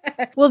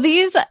 Well,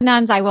 these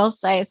nuns, I will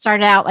say,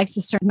 started out like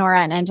Sister Nora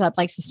and ended up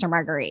like Sister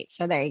Marguerite.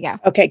 So there you go.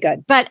 Okay,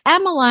 good. But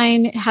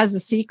Emmeline has a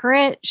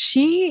secret.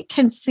 She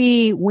can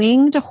see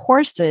winged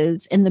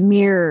horses in the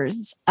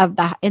mirrors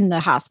in the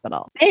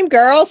hospital. Same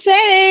girl,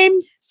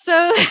 same.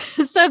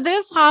 So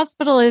this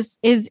hospital is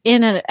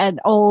in an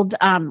old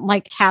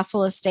like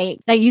castle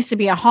estate that used to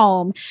be a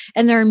home,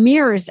 and there are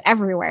mirrors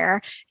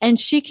everywhere. And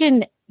she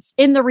can,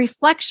 in the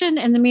reflection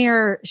in the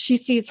mirror, she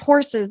sees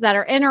horses that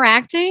are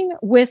interacting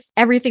with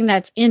everything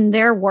that's in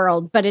their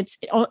world, but it's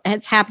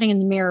happening in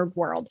the mirrored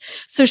world.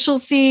 So she'll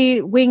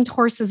see winged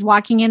horses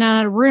walking in and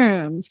out of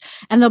rooms,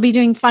 and they'll be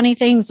doing funny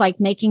things like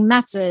making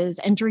messes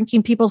and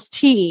drinking people's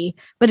tea,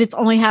 but it's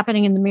only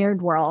happening in the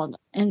mirrored world,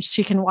 and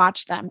she can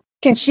watch them.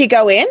 Can she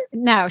go in?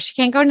 No, she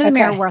can't go into the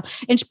mirror world.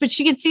 But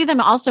she can see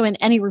them also in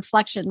any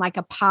reflection, like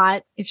a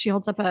pot, if she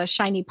holds up a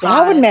shiny pot.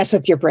 That would mess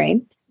with your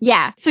brain.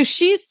 Yeah. So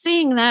she's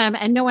seeing them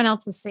and no one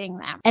else is seeing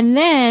them. And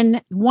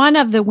then one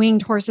of the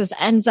winged horses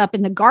ends up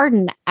in the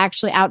garden,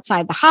 actually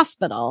outside the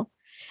hospital.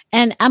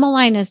 And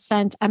Emmeline has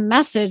sent a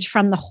message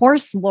from the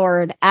horse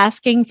lord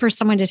asking for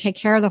someone to take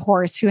care of the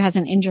horse who has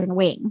an injured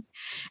wing.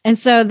 And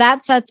so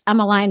that sets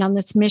Emmeline on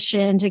this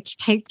mission to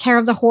take care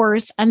of the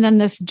horse. And then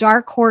this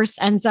dark horse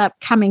ends up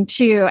coming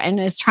to and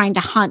is trying to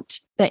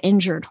hunt the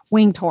injured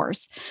winged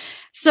horse.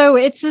 So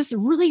it's this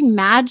really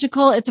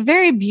magical, it's a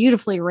very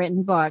beautifully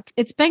written book.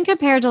 It's been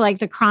compared to like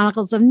the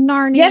Chronicles of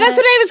Narnia. Yeah, that's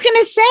what I was going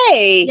to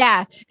say.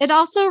 Yeah. It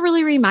also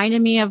really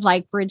reminded me of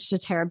like Bridge to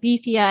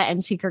Terabithia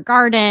and Secret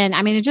Garden.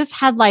 I mean, it just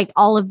had like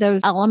all of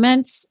those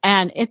elements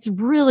and it's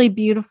really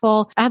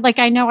beautiful.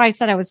 I know I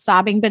said I was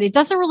sobbing, but it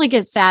doesn't really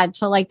get sad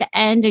till like the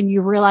end and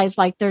you realize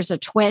like there's a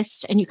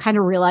twist and you kind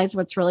of realize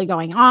what's really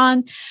going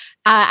on.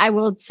 I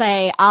will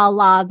say a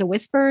la The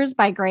Whispers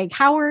by Greg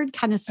Howard,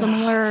 kind of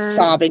similar.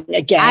 Sobbing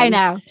again. I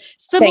know.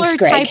 Similar Thanks,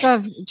 Greg. type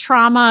of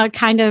trauma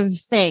kind of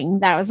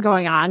thing that was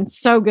going on.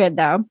 So good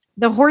though.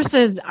 The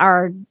horses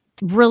are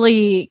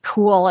really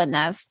cool in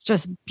this,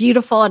 just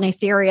beautiful and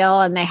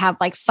ethereal. And they have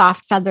like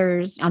soft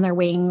feathers on their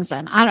wings.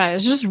 And I don't know,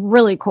 it's just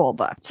really cool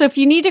book. So if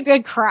you need a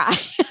good cry.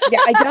 Yeah,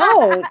 I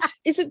don't.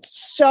 Is it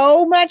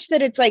so much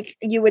that it's like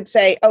you would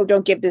say, oh,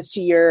 don't give this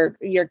to your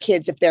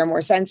kids if they're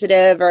more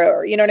sensitive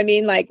or you know what I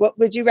mean? Like, what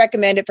would you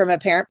recommend it from a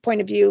parent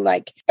point of view?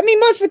 Like, I mean,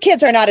 most of the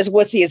kids are not as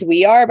wussy as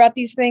we are about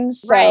these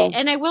things. So. Right.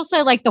 And I will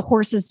say like the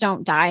horses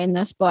don't die in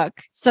this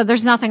book. So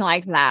there's nothing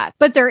like that.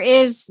 But there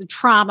is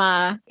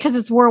trauma because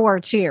it's World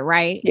War II,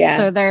 right? Yeah.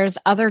 So there's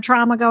other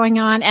trauma going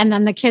on. And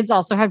then the kids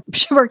also have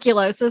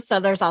tuberculosis. So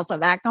there's also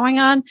that going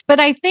on. But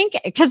I think,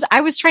 because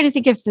I was trying to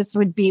think if this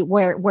would be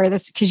where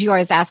this, because you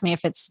always ask me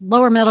if it's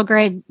lower middle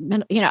grade,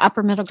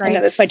 upper middle grade. I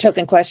know, that's my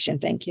token question.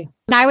 Thank you.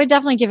 I would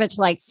definitely give it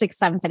to like 6th,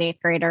 7th, and 8th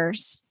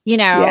graders.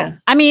 Yeah.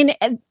 I mean,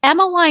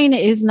 Emmeline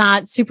is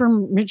not super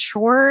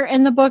mature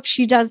in the book.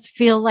 She does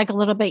feel like a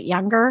little bit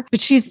younger,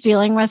 but she's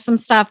dealing with some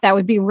stuff that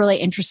would be really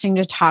interesting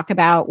to talk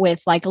about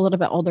with like a little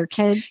bit older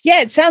kids.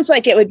 Yeah, it sounds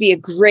like it would be a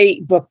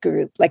great book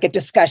group, like a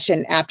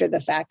discussion after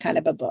the fact kind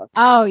of a book.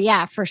 Oh,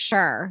 yeah, for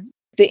sure.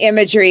 the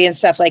imagery and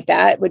stuff like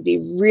that would be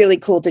really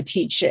cool to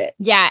teach it.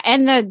 Yeah.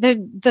 And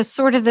the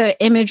sort of the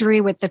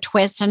imagery with the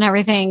twist and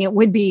everything, it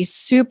would be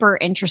super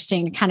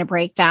interesting to kind of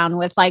break down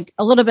with like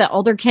a little bit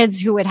older kids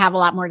who would have a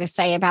lot more to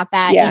say about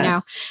that. Yeah. You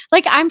know,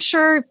 like I'm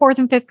sure 4th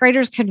and 5th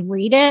graders could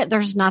read it.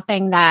 There's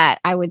nothing that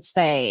I would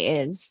say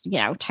is, you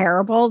know,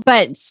 terrible,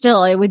 but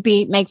still it would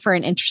make for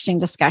an interesting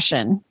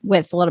discussion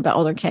with a little bit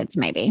older kids,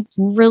 maybe.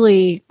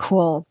 Really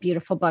cool,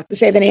 beautiful book.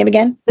 Say the name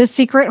again. The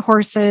Secret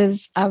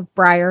Horses of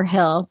Briar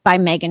Hill by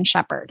Megan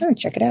Shepherd. Oh,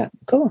 check it out.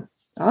 Cool.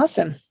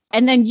 Awesome.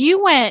 And then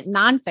you went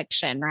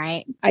nonfiction,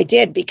 right? I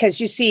did,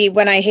 because you see,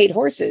 when I hate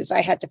horses,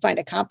 I had to find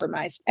a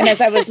compromise. And as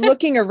I was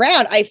looking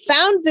around, I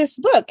found this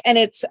book, and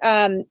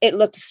it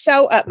looked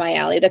so up my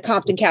alley, The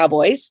Compton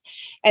Cowboys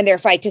and Their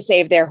Fight to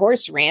Save Their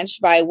Horse Ranch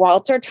by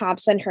Walter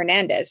Thompson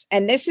Hernandez.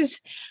 And this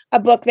is a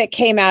book that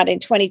came out in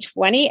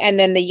 2020. And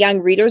then the Young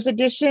Readers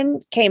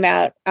edition came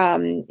out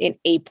in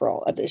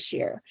April of this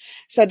year.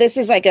 So this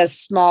is like a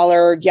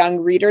smaller Young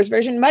Readers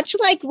version, much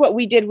like what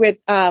we did with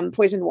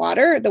Poisoned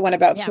Water, the one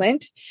about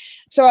Flint.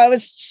 So I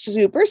was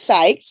super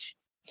psyched.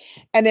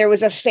 And there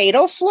was a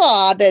fatal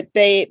flaw that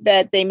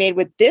they made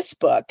with this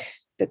book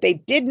that they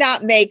did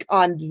not make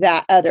on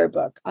that other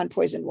book, on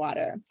Poisoned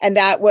Water. And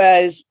that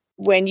was,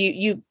 when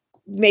you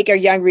make a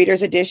Young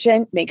Readers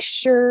edition, make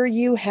sure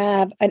you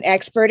have an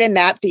expert in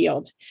that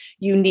field.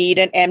 You need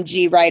an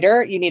MG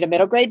writer, you need a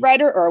middle grade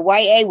writer, or a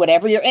YA,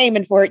 whatever you're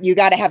aiming for. You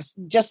got to have,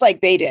 just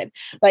like they did.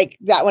 Like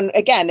that one,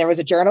 again, there was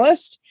a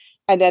journalist,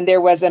 and then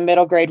there was a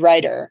middle grade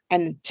writer,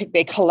 and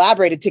they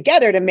collaborated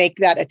together to make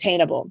that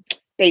attainable.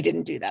 They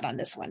didn't do that on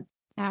this one.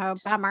 Oh,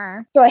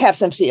 bummer. So I have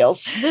some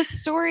feels. This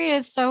story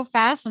is so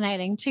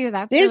fascinating too.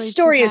 This really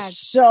story is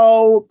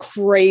so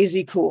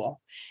crazy cool.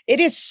 It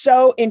is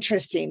so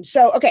interesting.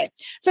 So, okay.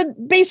 So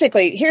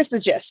basically, here's the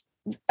gist.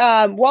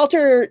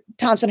 Walter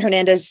Thompson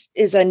Hernandez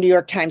is a New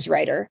York Times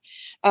writer,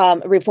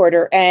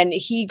 reporter, and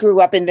he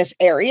grew up in this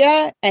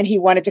area, and he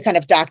wanted to kind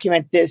of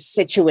document this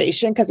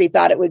situation because he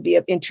thought it would be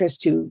of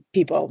interest to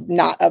people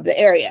not of the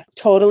area.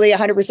 Totally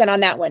 100% on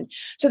that one.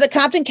 So the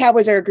Compton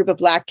Cowboys are a group of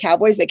Black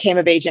cowboys that came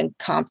of age in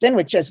Compton,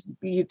 which is,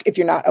 if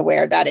you're not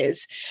aware, that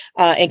is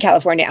in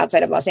California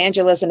outside of Los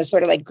Angeles, and it's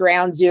sort of like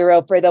ground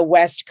zero for the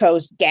West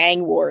Coast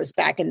gang wars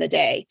back in the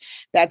day.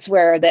 That's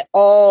where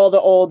all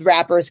the old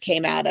rappers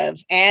came out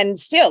of. And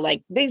still,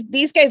 like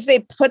these guys,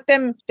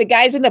 the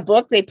guys in the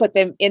book, they put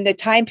them in the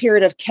time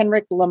period of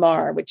Kendrick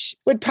Lamar, which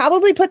would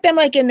probably put them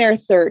like in their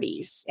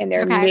 30s, in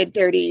their mid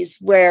 30s,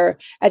 where,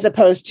 as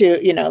opposed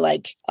to, you know,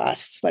 like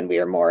us when we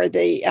were more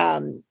the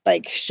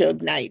like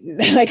Suge Knight and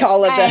like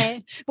all of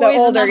the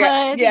older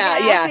guys.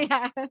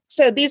 Yeah.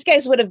 So these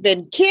guys would have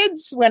been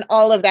kids when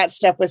all of that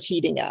stuff was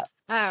heating up.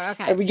 Oh,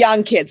 okay.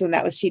 Young kids when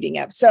that was heating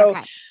up. So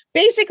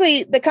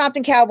basically, the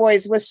Compton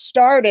Cowboys was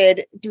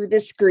started through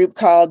this group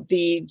called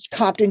the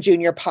Compton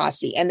Junior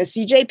Posse. And the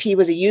CJP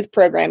was a youth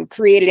program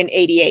created in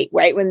 88,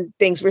 right when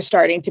things were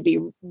starting to be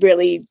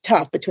really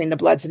tough between the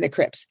Bloods and the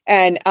Crips.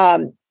 And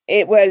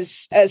it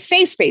was a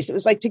safe space. It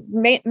was like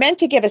meant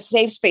to give a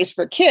safe space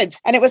for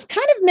kids. And it was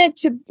kind of meant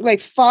to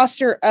like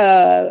foster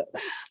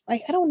I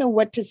don't know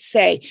what to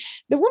say.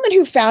 The woman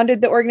who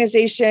founded the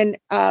organization,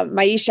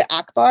 Maisha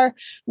Akbar,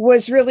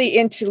 was really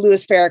into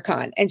Louis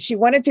Farrakhan, and she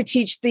wanted to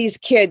teach these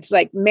kids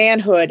like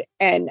manhood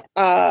and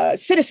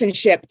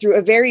citizenship through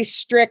a very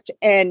strict,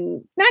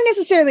 and not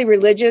necessarily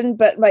religion,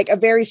 but like a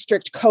very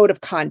strict code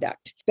of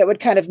conduct that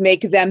would kind of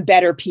make them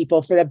better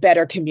people for the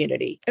better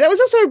community. And that was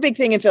also a big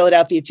thing in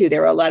Philadelphia too.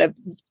 There were a lot of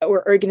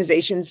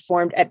organizations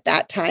formed at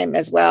that time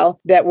as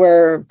well that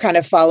were kind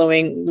of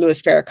following Louis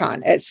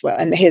Farrakhan as well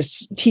and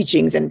his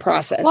teachings and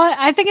process. Well,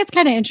 I think it's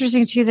kind of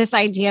interesting too, this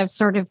idea of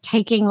sort of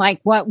taking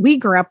like what we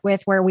grew up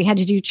with, where we had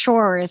to do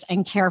chores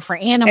and care for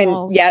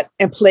animals,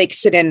 and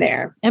place it in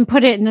there and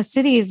put it in the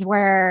cities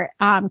where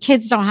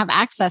kids don't have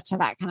access to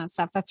that kind of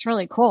stuff. That's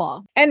really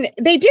cool. And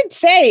they did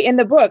say in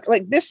the book,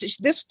 like this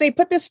they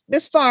put this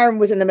farm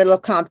was in the middle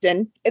of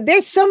Compton.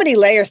 There's so many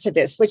layers to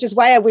this, which is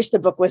why I wish the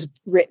book was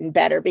written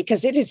better,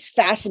 because it is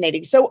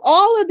fascinating. So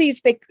all of these,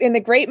 in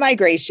the Great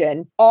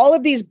Migration, all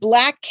of these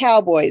Black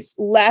cowboys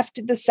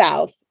left the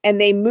South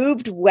and they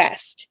moved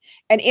west.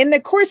 And in the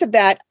course of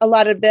that, a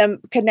lot of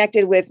them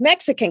connected with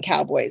Mexican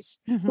cowboys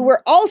who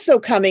were also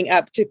coming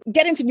up to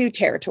get into new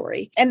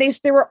territory. And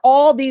there were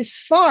all these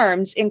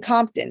farms in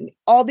Compton,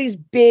 all these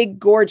big,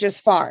 gorgeous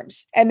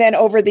farms. And then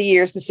over the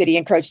years, the city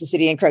encroached,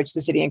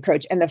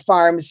 and the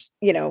farms,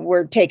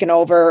 were taken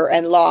over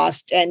and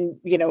lost and,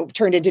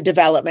 turned into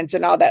developments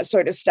and all that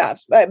sort of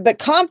stuff. But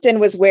Compton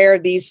was where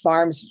these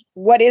farms,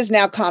 what is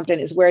now Compton,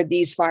 is where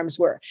these farms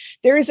were.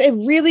 There is a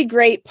really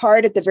great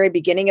part at the very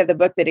beginning of the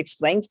book that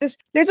explains this.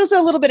 There's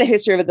also a little bit of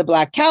history of the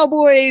Black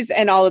cowboys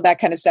and all of that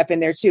kind of stuff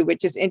in there too,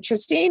 which is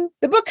interesting.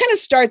 The book kind of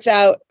starts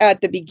out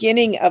at the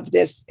beginning of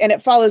this, and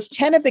it follows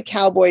 10 of the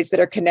cowboys that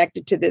are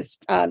connected to this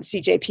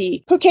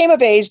CJP who came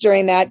of age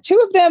during that.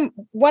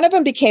 One of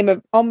them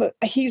became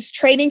he's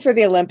training for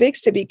the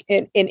Olympics to be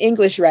in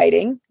English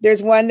writing.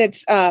 There's one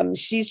that's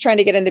she's trying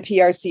to get in the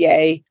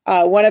PRCA.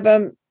 One of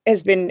them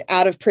has been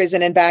out of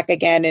prison and back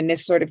again and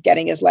is sort of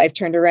getting his life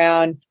turned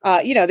around.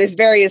 There's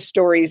various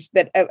stories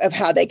of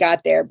how they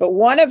got there, but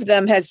one of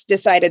them has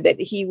decided that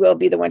he will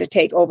be the one to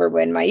take over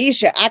when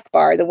Maisha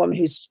Akbar, the woman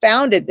who's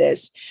founded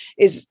this,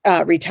 is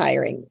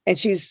retiring. And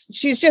she's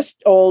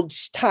just old,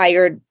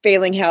 tired,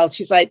 failing health.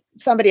 She's like,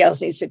 somebody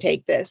else needs to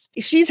take this.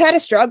 She's had a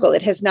struggle.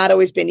 It has not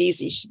always been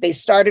easy. They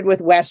started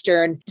with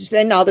Western.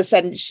 Then all of a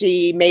sudden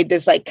she made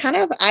this like kind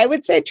of, I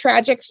would say,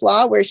 tragic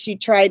flaw where she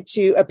tried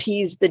to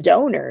appease the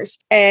donors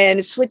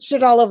and switched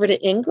it all over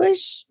to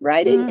English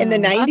writing in the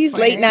 90s,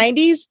 late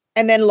 90s,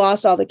 and then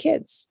lost all the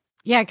kids.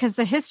 Yeah, because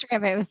the history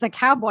of it was the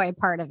cowboy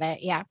part of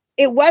it. Yeah.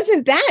 It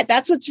wasn't that.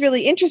 That's what's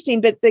really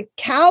interesting. But the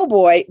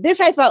cowboy,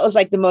 this I felt was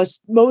like the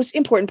most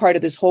important part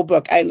of this whole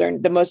book. I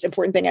learned the most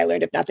important thing I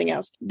learned, if nothing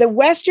else. The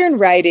Western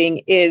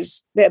writing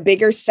is the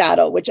bigger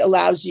saddle, which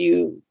allows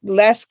you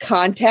less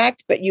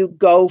contact, but you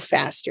go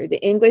faster.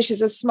 The English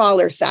is a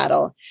smaller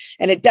saddle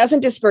and it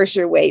doesn't disperse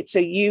your weight. So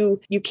you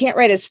can't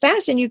ride as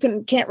fast and you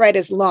can't ride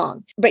as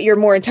long, but you're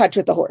more in touch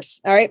with the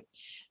horse. All right.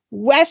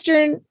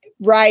 Western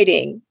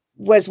riding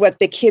was what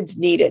the kids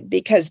needed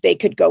because they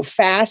could go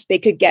fast. They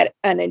could get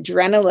an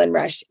adrenaline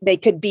rush. They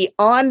could be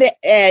on the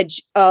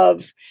edge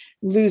of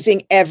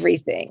losing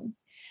everything.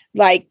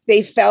 Like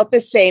they felt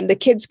the same. The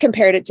kids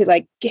compared it to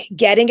like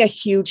getting a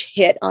huge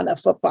hit on a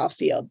football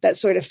field. That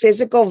sort of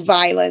physical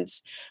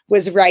violence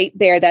was right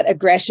there. That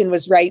aggression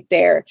was right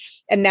there.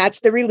 And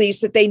that's the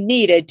release that they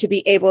needed to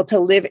be able to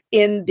live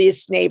in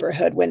this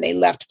neighborhood when they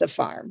left the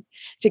farm,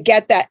 to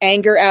get that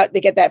anger out,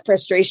 to get that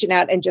frustration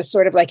out, and just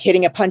sort of like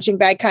hitting a punching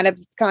bag kind of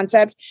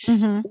concept.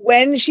 Mm-hmm.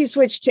 When she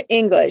switched to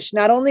English,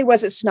 not only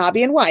was it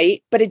snobby and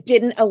white, but it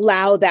didn't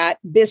allow that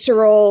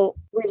visceral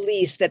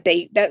release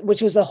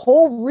which was the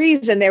whole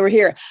reason they were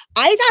here.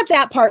 I thought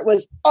that part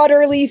was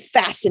utterly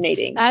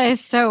fascinating. That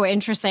is so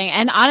interesting.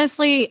 And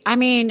honestly, I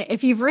mean,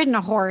 if you've ridden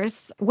a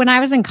horse, when I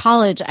was in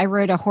college, I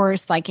rode a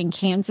horse like in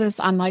Kansas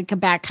on like a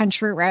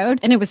backcountry road,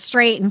 and it was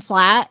straight and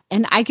flat,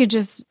 and I could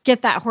just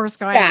get that horse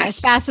going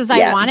as fast as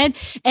I wanted.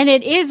 And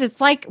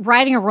it's like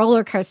riding a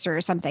roller coaster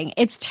or something.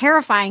 It's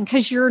terrifying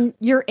because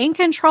you're in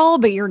control,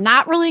 but you're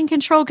not really in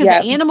control because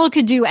the animal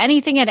could do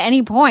anything at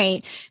any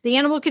point. The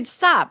animal could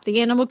stop.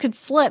 The animal could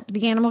slip.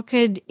 The animal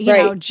could,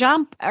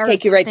 jump or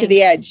take you right to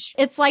the edge.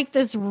 It's like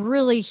this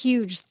really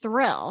huge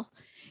thrill,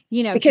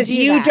 because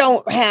you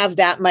don't have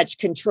that much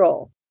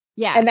control.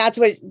 Yeah. And that's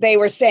what they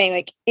were saying.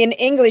 Like in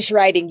English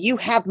writing, you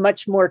have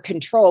much more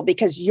control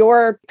because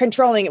you're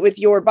controlling it with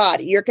your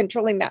body. You're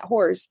controlling that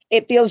horse.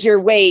 It feels your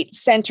weight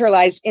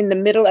centralized in the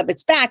middle of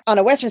its back. On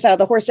a Western saddle,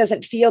 the horse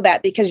doesn't feel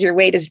that because your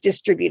weight is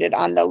distributed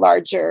on the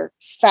larger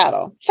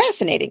saddle.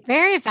 Fascinating.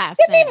 Very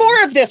fascinating. Give me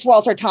more of this,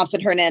 Walter Thompson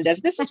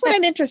Hernandez. This is what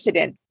I'm interested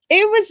in.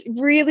 It was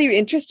really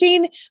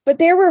interesting, but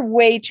there were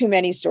way too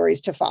many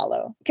stories to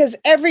follow because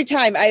every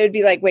time I would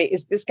be like, wait,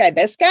 is this guy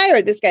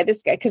or this guy?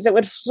 Because it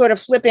would sort of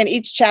flip in.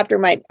 Each chapter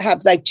might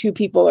have like two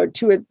people or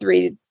two or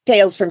three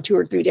tales from two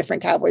or three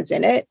different cowboys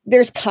in it.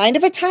 There's kind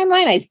of a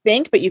timeline, I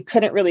think, but you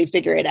couldn't really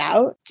figure it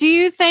out. Do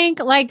you think,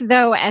 like,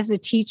 though, as a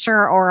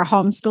teacher or a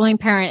homeschooling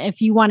parent,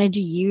 if you wanted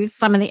to use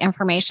some of the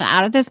information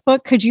out of this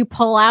book, could you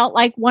pull out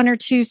like one or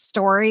two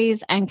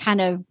stories and kind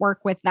of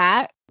work with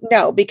that?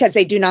 No, because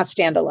they do not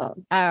stand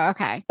alone. Oh,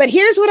 okay. But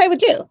here's what I would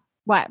do.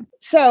 What?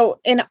 So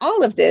in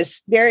all of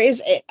this, there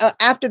is,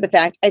 after the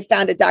fact, I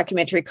found a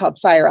documentary called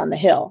Fire on the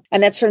Hill,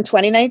 and that's from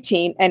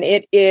 2019, and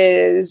it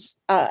is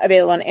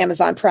available on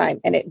Amazon Prime,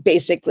 and it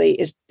basically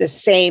is the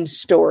same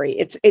story.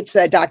 It's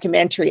a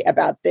documentary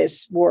about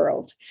this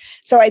world.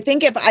 So I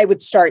think if I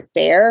would start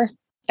there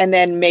and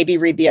then maybe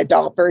read the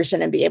adult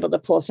version and be able to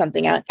pull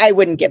something out, I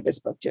wouldn't give this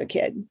book to a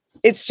kid.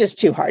 It's just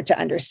too hard to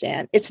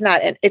understand. It's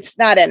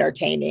not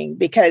entertaining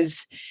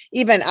because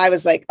even I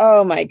was like,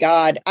 oh my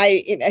God,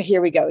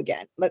 here we go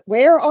again. Like,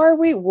 where are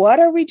we? What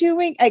are we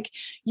doing? Like,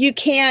 you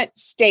can't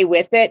stay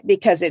with it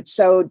because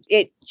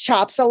it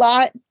chops a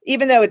lot,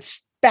 even though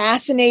it's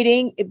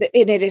fascinating. And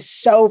it is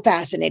so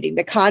fascinating.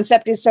 The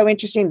concept is so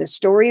interesting. The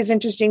story is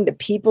interesting. The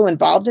people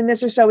involved in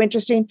this are so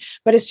interesting,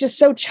 but it's just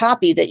so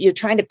choppy that you're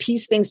trying to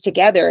piece things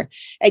together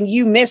and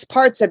you miss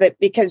parts of it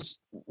because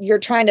you're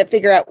trying to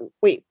figure out,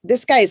 wait,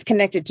 this guy is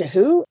connected to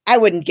who? I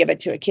wouldn't give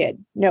it to a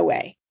kid. No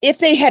way. If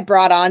they had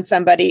brought on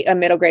somebody, a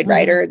middle grade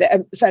writer,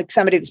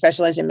 somebody that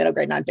specialized in middle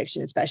grade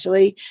nonfiction,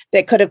 especially,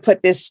 that could have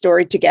put this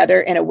story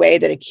together in a way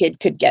that a kid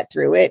could get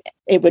through it,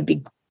 it would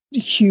be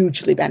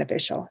hugely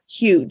beneficial.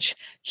 Huge.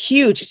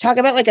 Talk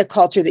about like a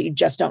culture that you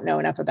just don't know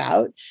enough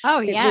about. Oh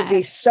yeah. It would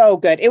be so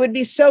good. It would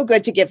be so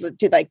good to give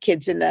to like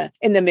kids in the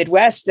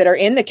Midwest that are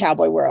in the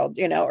cowboy world,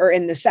 or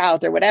in the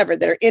South or whatever,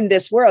 that are in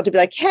this world, to be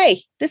like,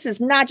 hey, this is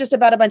not just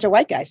about a bunch of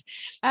white guys.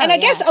 And I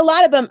guess a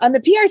lot of them on the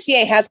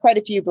PRCA has quite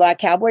a few Black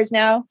cowboys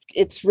now.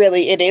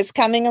 It is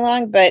coming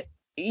along, but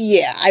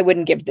yeah, I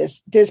wouldn't give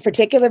this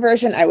particular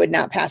version. I would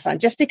not pass on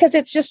just because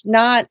it's just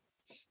not.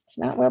 It's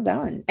not well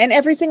done. And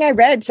everything I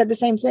read said the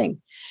same thing.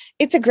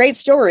 it's a great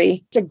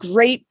story. It's a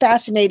great,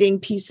 fascinating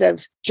piece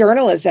of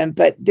journalism,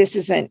 but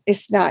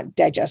it's not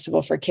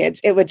digestible for kids.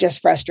 It would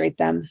just frustrate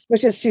them,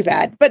 which is too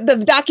bad. But the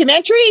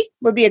documentary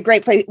would be a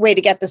great way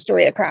to get the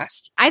story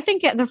across. I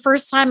think the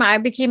first time I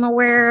became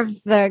aware of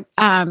the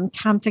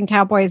Compton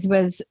Cowboys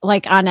was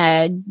like on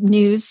a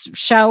news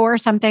show or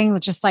something,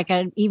 just like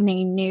an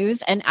evening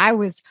news. And I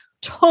was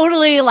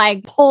totally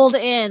like pulled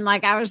in.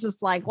 Like I was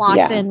just like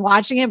locked in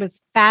watching it. It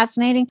was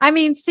fascinating. I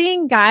mean,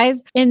 seeing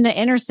guys in the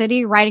inner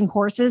city riding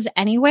horses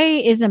anyway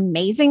is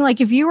amazing.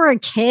 Like if you were a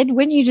kid,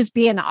 wouldn't you just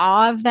be in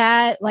awe of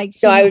that? Like,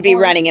 so I would be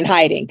running and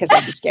hiding because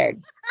I'd be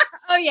scared.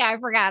 Oh yeah, I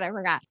forgot.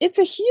 It's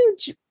a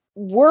huge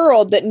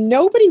world that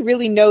nobody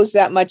really knows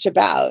that much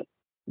about.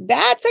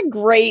 That's a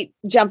great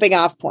jumping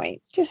off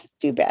point. Just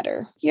do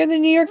better. You're the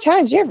New York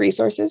Times. You have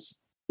resources.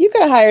 You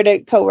could have hired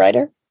a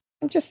co-writer.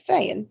 I'm just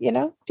saying,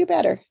 do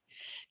better.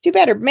 Do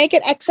better. Make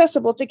it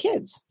accessible to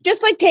kids.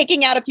 Just like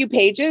taking out a few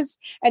pages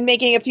and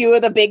making a few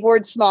of the big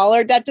words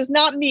smaller, that does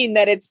not mean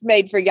that it's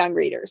made for young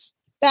readers.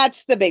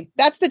 That's the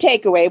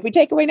takeaway. If we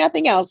take away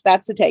nothing else,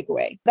 that's the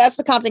takeaway. That's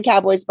The Compton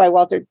Cowboys by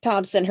Walter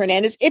Thompson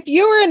Hernandez. If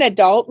you're an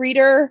adult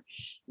reader,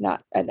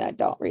 not an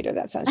adult reader,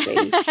 that sounds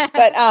shady.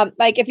 But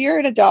like if you're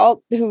an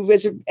adult who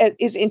is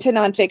into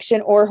nonfiction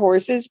or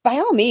horses, by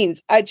all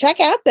means, check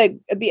out the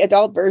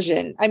adult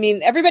version. I mean,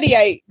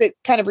 everybody that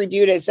kind of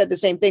reviewed it said the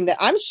same thing, that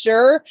I'm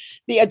sure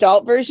the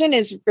adult version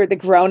or the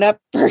grown-up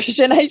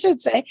version, I should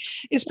say,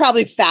 is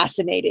probably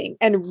fascinating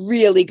and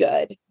really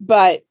good.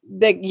 But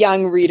the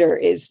young reader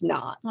is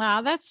not.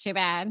 Wow, that's too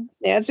bad.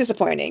 Yeah, it's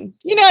disappointing.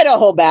 I don't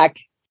hold back.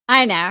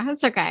 I know.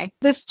 It's okay.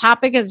 This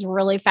topic is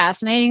really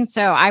fascinating.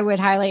 So I would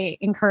highly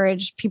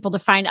encourage people to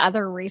find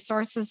other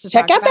resources to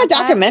check out that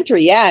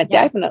documentary. Yeah,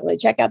 definitely.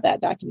 Check out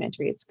that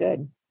documentary. It's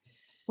good.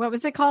 What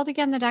was it called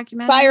again? The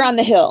documentary? Fire on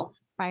the Hill.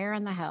 Fire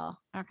on the Hill.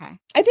 Okay.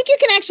 I think you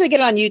can actually get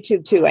it on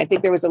YouTube too. I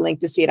think there was a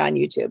link to see it on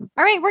YouTube.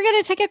 All right. We're going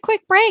to take a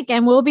quick break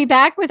and we'll be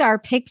back with our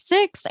Pick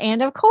Six.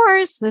 And of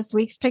course, this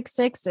week's Pick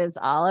Six is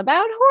all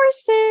about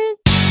horses.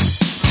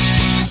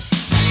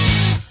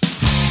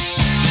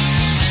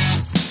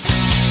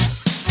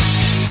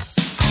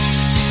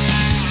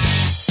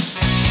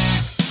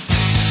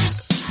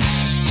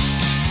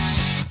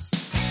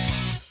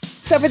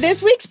 So for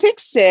this week's Pick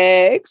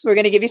Six, we're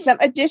going to give you some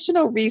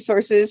additional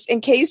resources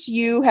in case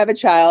you have a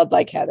child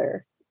like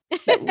Heather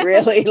that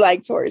really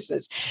likes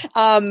horses.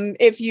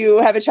 If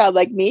you have a child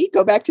like me,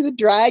 go back to the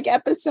drag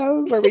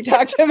episode where we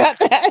talked about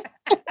that.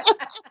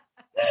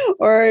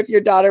 Or if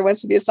your daughter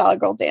wants to be a solid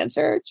gold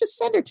dancer, just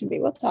send her to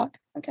me. We'll talk.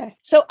 Okay.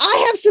 So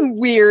I have some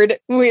weird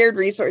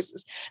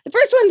resources. The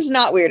first one's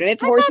not weird, and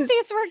it's horses.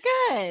 These were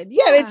good.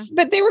 Yeah,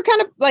 but they were kind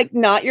of like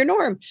not your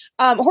norm.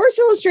 Horse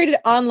Illustrated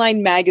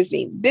online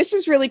magazine. This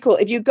is really cool.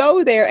 If you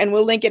go there, and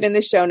we'll link it in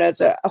the show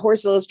notes,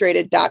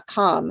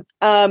 horseillustrated.com,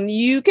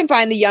 you can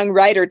find the Young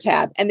Rider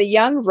tab. And the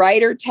Young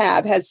Rider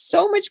tab has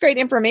so much great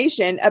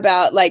information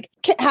about like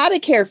how to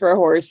care for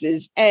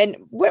horses. And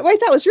what I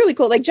thought was really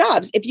cool, like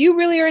jobs. If you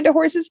really are into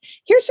horses,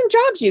 here's some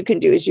jobs you can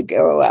do as you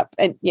grow up.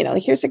 And,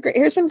 here's some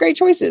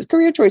great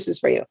career choices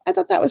for you. I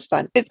thought that was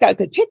fun. It's got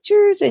good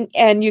pictures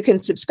and you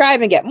can subscribe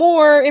and get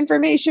more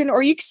information,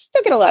 or you can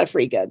still get a lot of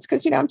free goods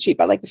because, I'm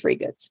cheap. I like the free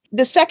goods.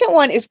 The second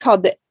one is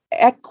called the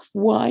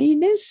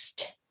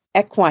Equinist.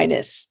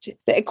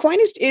 The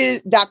Equinist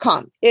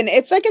is.com. And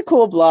it's like a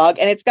cool blog,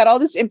 and it's got all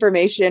this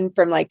information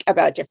from like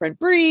about different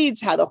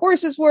breeds, how the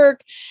horses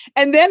work.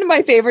 And then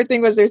my favorite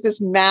thing was there's this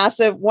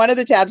one of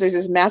the tabs, there's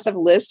this massive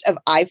list of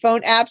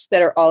iPhone apps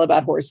that are all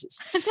about horses.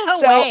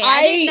 No way.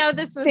 I didn't know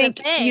this was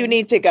think a thing. You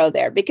need to go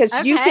there because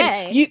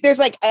there's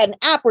like an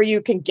app where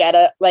you can get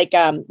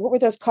what were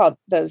those called?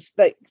 Those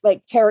like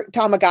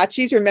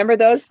Tamagotchis. Remember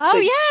those? Oh,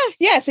 yes.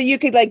 Yeah. So you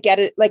could like get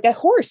it like a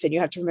horse, and you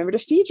have to remember to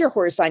feed your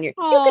horse you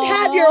could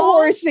have your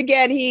horse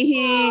again.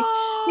 You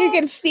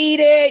can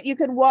feed it, you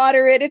can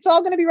water it. It's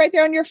all going to be right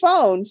there on your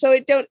phone. So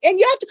and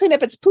you have to clean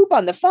up its poop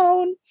on the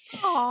phone.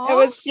 Aww. It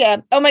was,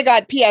 oh my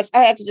God. P.S.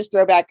 I have to just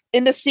throw back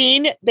in the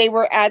scene. They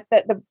were at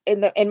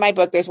in my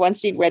book, there's one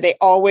scene where they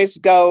always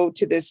go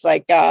to this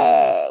like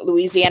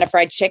Louisiana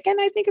fried chicken,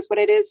 I think is what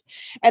it is.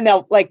 And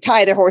they'll like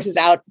tie their horses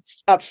out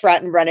up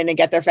front and run in and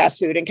get their fast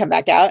food and come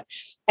back out.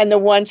 And the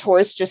one's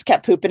horse just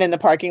kept pooping in the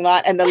parking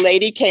lot. And the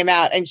lady came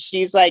out and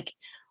she's like,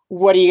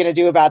 what are you going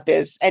to do about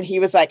this? And he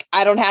was like,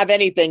 I don't have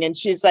anything. And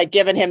she's like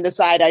giving him the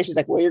side eye. She's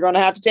like, well, you're going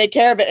to have to take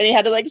care of it. And he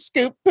had to like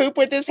scoop poop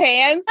with his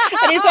hands.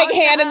 And he's like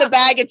handing the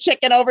bag of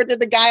chicken over to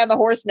the guy on the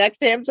horse next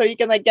to him so he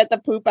can like get the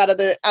poop out of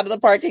the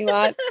parking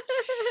lot.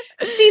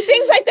 See,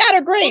 things like that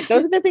are great.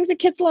 Those are the things that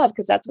kids love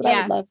because that's what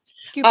I would love.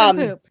 Scoop and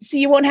poop. So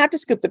you won't have to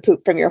scoop the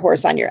poop from your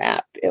horse on your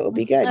app. It will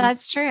be good.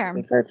 That's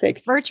true.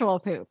 Perfect. Virtual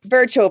poop.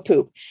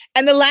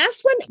 And the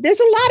last one, there's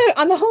a lot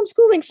on the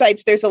homeschooling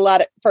sites. There's a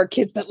lot for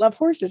kids that love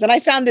horses. And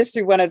I found this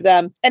through one of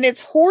them, and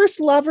it's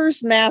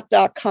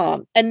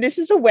horseloversmath.com. And this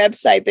is a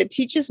website that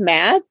teaches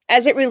math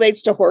as it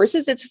relates to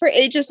horses. It's for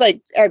ages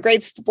like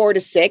grades 4 to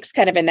 6,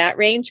 kind of in that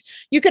range.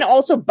 You can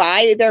also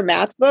buy their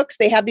math books.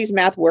 They have these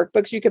math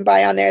workbooks you can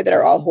buy on there that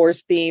are all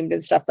horse themed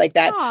and stuff like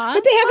that. Aww,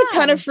 but they have a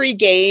ton of free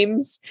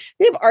games.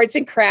 They have arts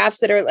and crafts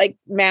that are like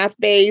math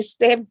based.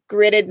 They have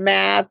gridded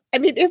math. I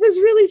mean, it was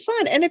really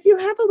fun. And if you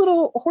have a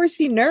little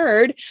horsey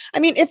nerd, I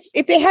mean,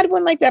 if they had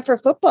one like that for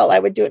football, I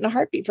would do it in a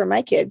heartbeat for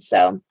my kids.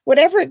 So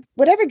whatever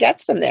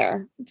gets them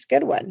there, it's a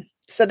good one.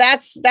 So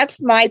that's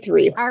my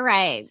 3. All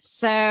right.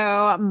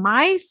 So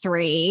my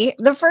 3,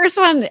 the first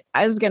one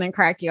is going to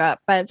crack you up,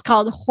 but it's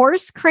called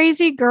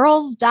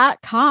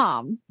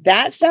horsecrazygirls.com.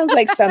 That sounds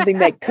like something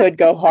that could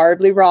go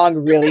horribly wrong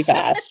really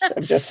fast.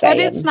 I'm just saying.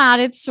 But it's not.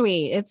 It's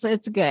sweet.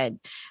 It's good.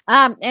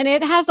 And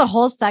it has a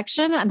whole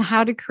section on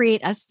how to create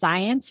a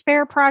science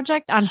fair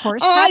project on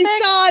horse topics. I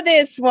saw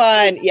this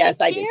one. Yes,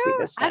 I did see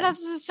this one. I thought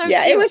this was so cute.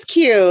 It was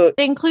cute.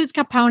 It includes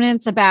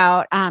components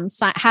about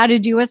how to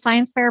do a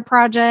science fair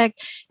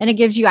project, and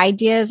it gives you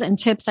ideas and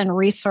tips and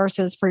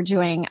resources for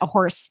doing a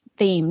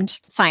horse-themed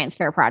science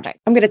fair project.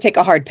 I'm going to take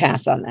a hard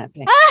pass on that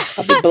thing.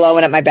 I'll be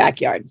blowing up my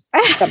backyard.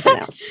 Something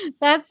else.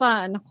 That's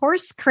on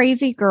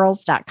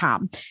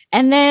horsecrazygirls.com.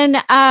 And then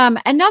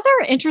another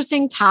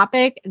interesting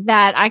topic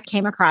that I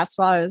came across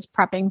while I was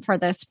prepping for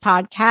this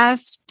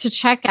podcast to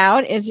check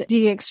out is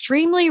the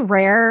extremely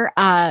rare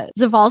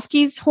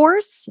Przewalski's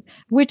horse,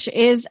 which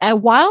is a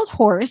wild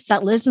horse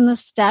that lives in the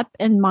steppe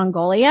in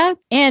Mongolia.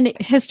 And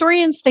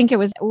historians think it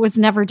was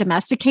never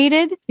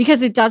domesticated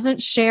because it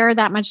doesn't share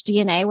that much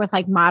DNA with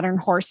like modern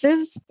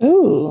horses.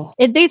 Ooh.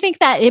 They think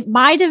that it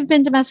might have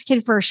been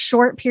domesticated for a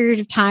short period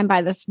of time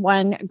by this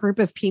one group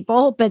of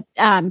people, but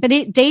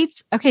it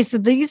dates. Okay, so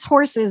these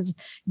horses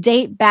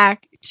date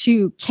back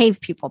to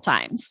cave people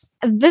times.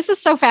 This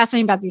is so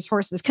fascinating about these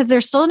horses because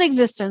they're still in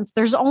existence.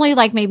 There's only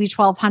like maybe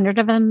 1,200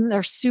 of them.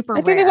 They're super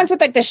rare. I think the ones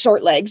with like the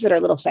short legs that are a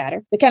little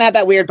fatter. They kind of have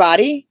that weird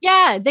body.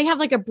 Yeah, they have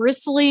like a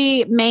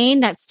bristly mane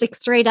that sticks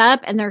straight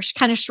up, and they're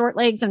kind of short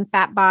legs and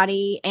fat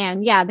body.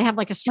 And yeah, they have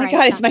like a stripe. My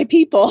God, it's my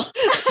people.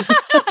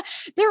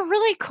 They're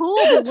really cool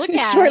to look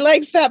at. Short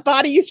legs, fat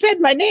body. You said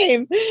my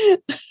name. But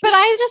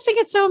I just think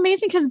it's so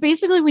amazing because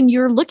basically when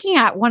you're looking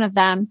at one of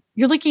them,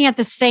 you're looking at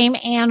the same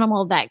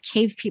animal that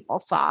cave people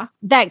saw,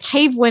 that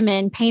cave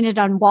women painted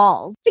on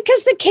walls.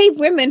 Because the cave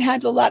women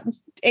had a lot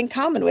in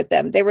common with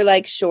them. They were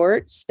like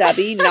short,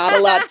 stubby, not a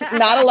lot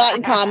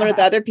in common with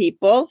other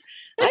people.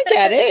 I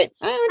get it.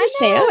 I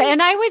understand. I know,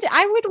 and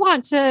I would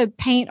want to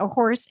paint a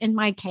horse in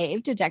my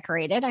cave to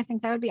decorate it. I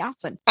think that would be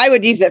awesome. I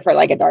would use it for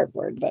like a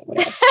dartboard, but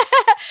whatever.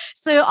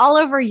 So all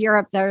over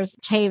Europe, there's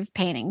cave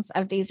paintings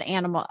of these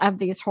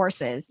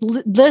horses,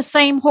 the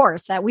same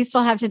horse that we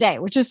still have today,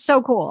 which is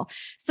so cool.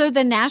 So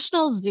the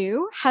National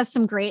Zoo has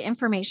some great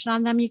information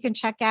on them you can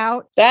check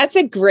out. That's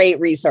a great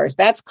resource.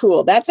 That's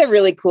cool. That's a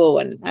really cool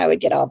one. I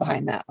would get all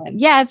behind that one.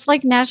 Yeah, it's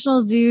like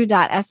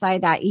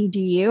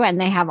nationalzoo.si.edu,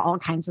 and they have all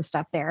kinds of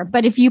stuff there.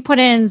 But if you put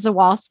in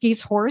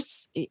Przewalski's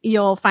horse,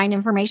 you'll find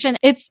information.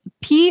 It's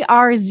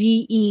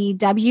Przewalski.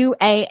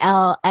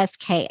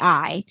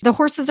 The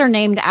horses are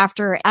named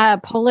after a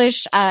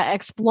Polish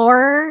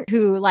explorer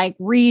who like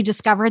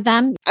rediscovered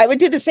them. I would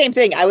do the same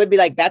thing. I would be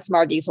like, that's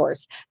Margie's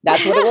horse.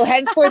 That's what it will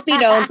henceforth be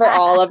known for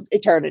all of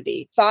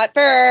eternity. Thought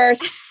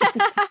first.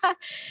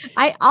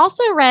 I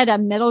also read a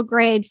middle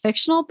grade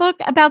fictional book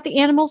about the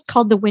animals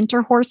called The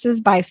Winter Horses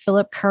by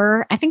Philip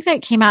Kerr. I think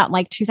that came out in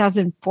like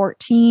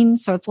 2014.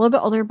 So it's a little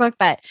bit older book,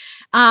 but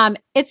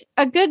it's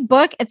a good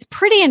book. It's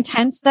pretty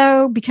intense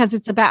though, because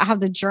it's about how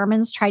the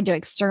Germans tried to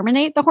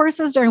exterminate the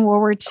horses during World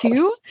War II.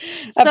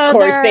 Of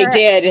course they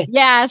did.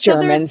 Yeah.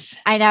 Germans.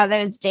 I know,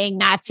 those dang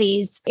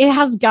Nazis. It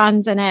has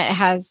guns in it. It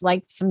has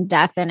like some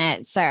death in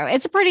it. So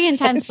it's a pretty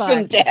intense book.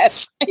 Some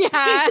death.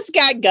 Yeah. It's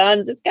got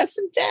guns. It's got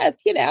some death.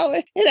 You know,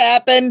 it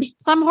happened.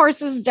 Some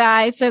horses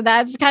die. So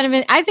that's kind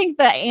of, I think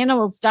the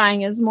animals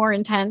dying is more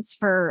intense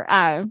for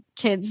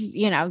kids,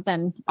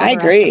 than I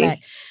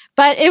agree.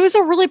 But it was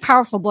a really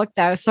powerful book,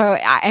 though. So,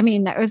 I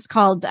mean, that was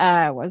called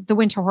The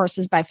Winter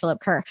Horses by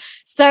Philip Kerr.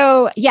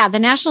 So, yeah, the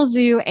National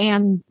Zoo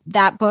and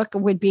that book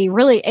would be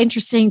really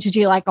interesting to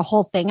do like a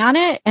whole thing on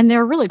it. And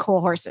they're really cool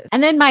horses.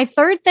 And then my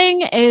third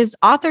thing is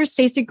author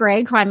Stacey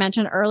Gregg, who I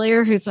mentioned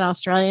earlier, who's an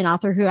Australian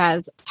author who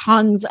has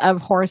tons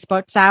of horse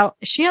books out.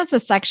 She has a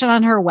section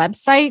on her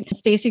website,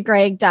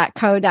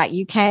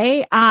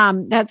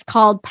 stacygregg.co.uk, that's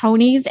called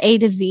Ponies A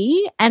to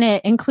Z. And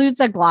it includes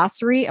a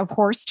glossary of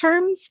horse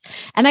terms.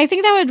 And I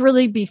think that would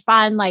really be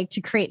fun, like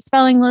to create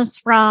spelling lists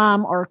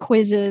from, or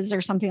quizzes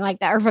or something like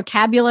that, or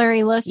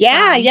vocabulary lists.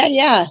 Yeah.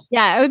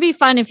 It would be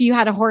fun if you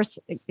had a horse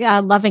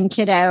loving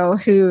kiddo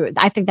who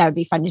I think that would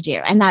be fun to do.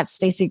 And that's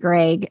Stacey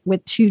Gregg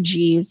with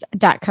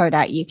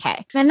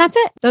 2gs.co.uk. And that's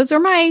it. Those are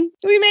mine.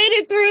 We made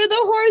it through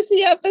the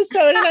horsey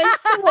episode and I'm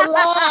still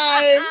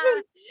alive.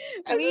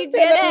 We did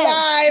it.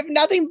 Alive.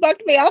 Nothing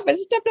bucked me off. I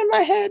stepped on my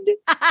head.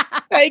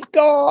 Thank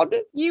God.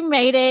 You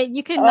made it.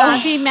 You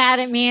cannot be mad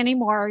at me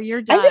anymore.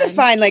 You're done. I'm going to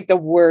find like the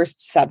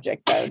worst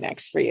subject though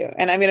next for you.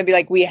 And I'm going to be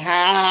like, we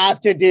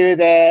have to do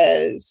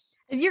this.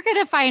 You're going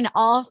to find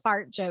all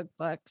fart joke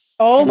books.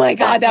 Oh my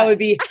God. That would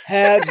be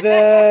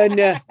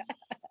heaven.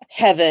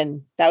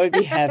 Heaven. That would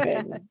be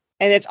heaven.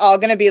 And it's all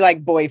going to be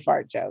like boy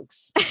fart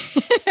jokes.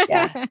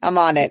 Yeah, I'm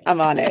on it.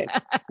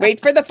 Wait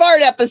for the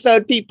fart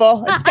episode,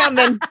 people. It's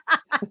coming.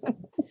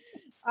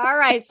 All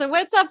right. So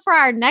what's up for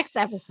our next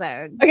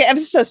episode? Okay, I'm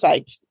so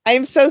psyched. I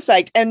am so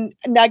psyched. And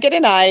Nugget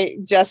and I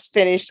just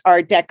finished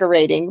our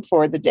decorating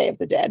for the Day of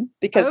the Dead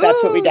because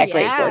that's what we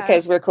decorate for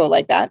because we're cool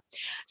like that.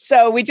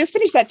 So we just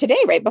finished that today,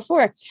 right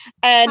before.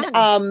 And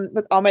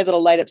with all my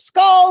little light up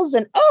skulls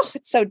and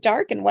it's so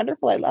dark and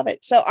wonderful. I love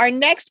it. So our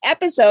next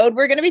episode,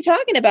 we're going to be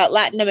talking about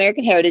Latin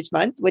American Heritage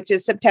Month, which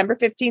is September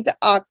 15th to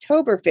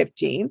October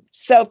 15th.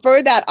 So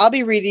for that, I'll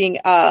be reading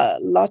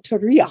La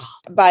Torrilla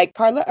by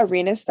Carla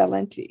Arenas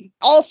Valenti.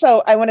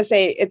 Also, I want to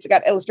say it's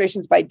got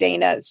illustrations by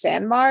Dana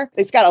Sanmar.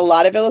 It's got a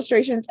lot of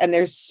illustrations and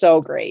they're so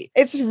great.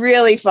 It's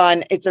really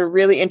fun. It's a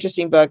really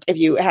interesting book. If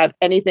you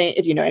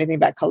know anything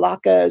about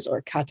Calacas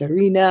or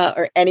Catarina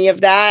or any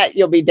of that,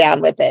 you'll be down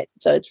with it.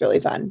 So it's really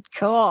fun.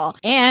 Cool.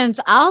 And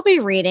I'll be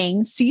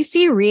reading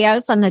Cici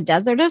Rios on the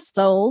Desert of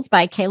Souls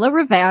by Kayla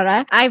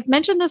Rivera. I've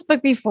mentioned this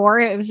book before.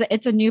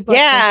 It's a new book.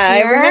 Yeah,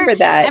 I remember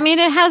that. I mean,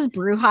 it has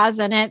Brujas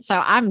in it,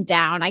 so I'm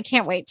down. I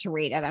can't wait to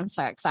read it. I'm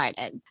so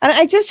excited. And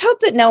I just hope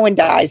that no one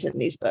dies in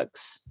these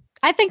books.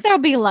 I think there'll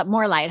be a lot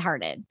more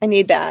lighthearted. I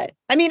need that.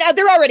 I mean,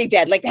 they're already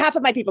dead. Like half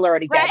of my people are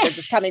already dead. They're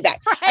just coming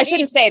back. Right. I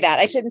shouldn't say that.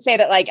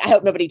 Like, I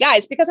hope nobody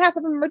dies because half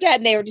of them are dead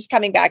and they were just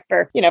coming back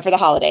for the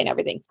holiday and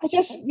everything. I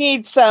just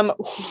need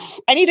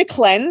I need a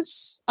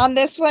cleanse on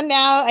this one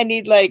now. I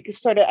need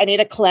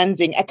a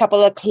cleansing, a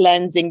couple of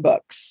cleansing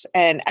books.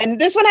 And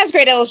this one has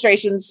great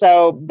illustrations.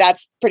 So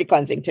that's pretty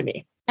cleansing to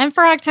me. And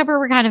for October,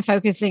 we're kind of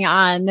focusing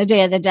on the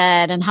Day of the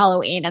Dead and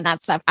Halloween and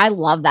that stuff. I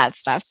love that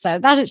stuff. So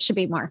it should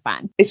be more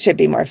fun. It should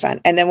be more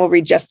fun. And then we'll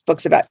read just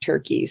books about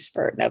turkeys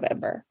for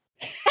November.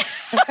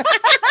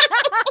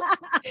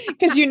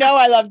 Because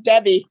I love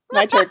Debbie,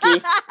 my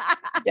turkey.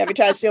 Debbie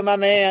tries to steal my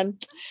man.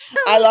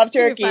 I love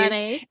turkeys.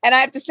 And I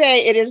have to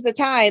say, it is the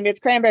time. It's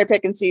cranberry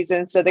picking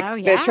season. So the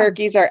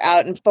turkeys are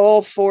out in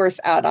full force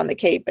out on the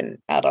Cape and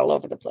out all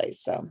over the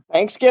place. So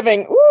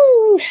Thanksgiving.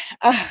 Ooh,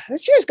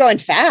 this year's going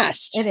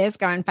fast. It is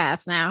going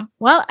fast now.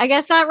 Well, I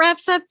guess that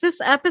wraps up this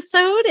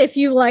episode. If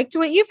you liked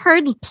what you've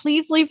heard,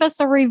 please leave us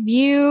a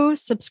review,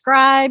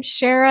 subscribe,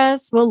 share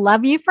us. We'll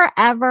love you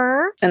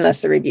forever.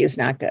 Unless the review's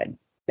not good.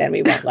 Then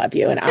we won't love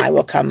you and I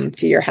will come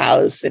to your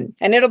house and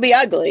it'll be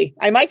ugly.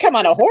 I might come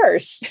on a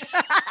horse.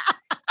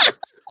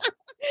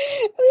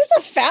 There's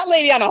a fat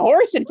lady on a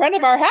horse in front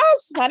of our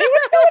house. Honey,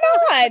 what's going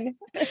on?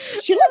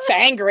 She looks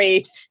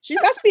angry. She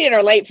must be in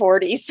her late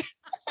 40s.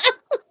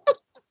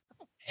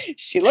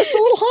 She looks a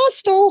little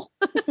hostile.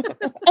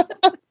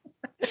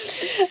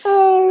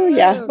 Oh,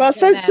 yeah. Well,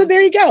 so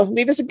there you go.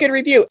 Leave us a good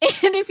review.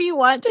 And if you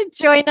want to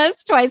join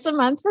us twice a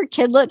month for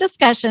Kidlit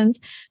discussions,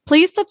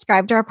 please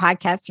subscribe to our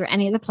podcast through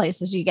any of the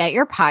places you get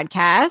your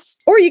podcasts.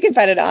 Or you can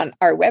find it on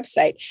our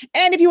website.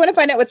 And if you want to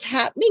find out what's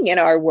happening in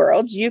our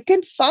world, you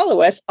can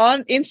follow us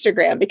on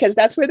Instagram because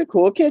that's where the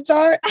cool kids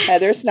are.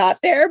 Heather's not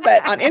there,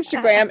 but on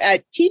Instagram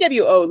at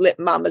TWO Lit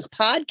Mamas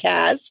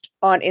Podcast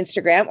on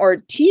Instagram or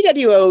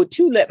TWO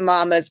 2 Lit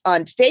Mamas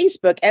on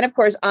Facebook. And of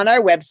course, on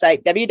our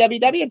website,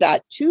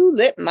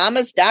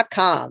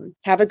 www.2litmamas.com.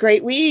 Have a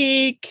great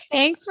week.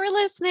 Thanks for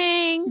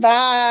listening.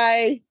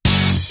 Bye.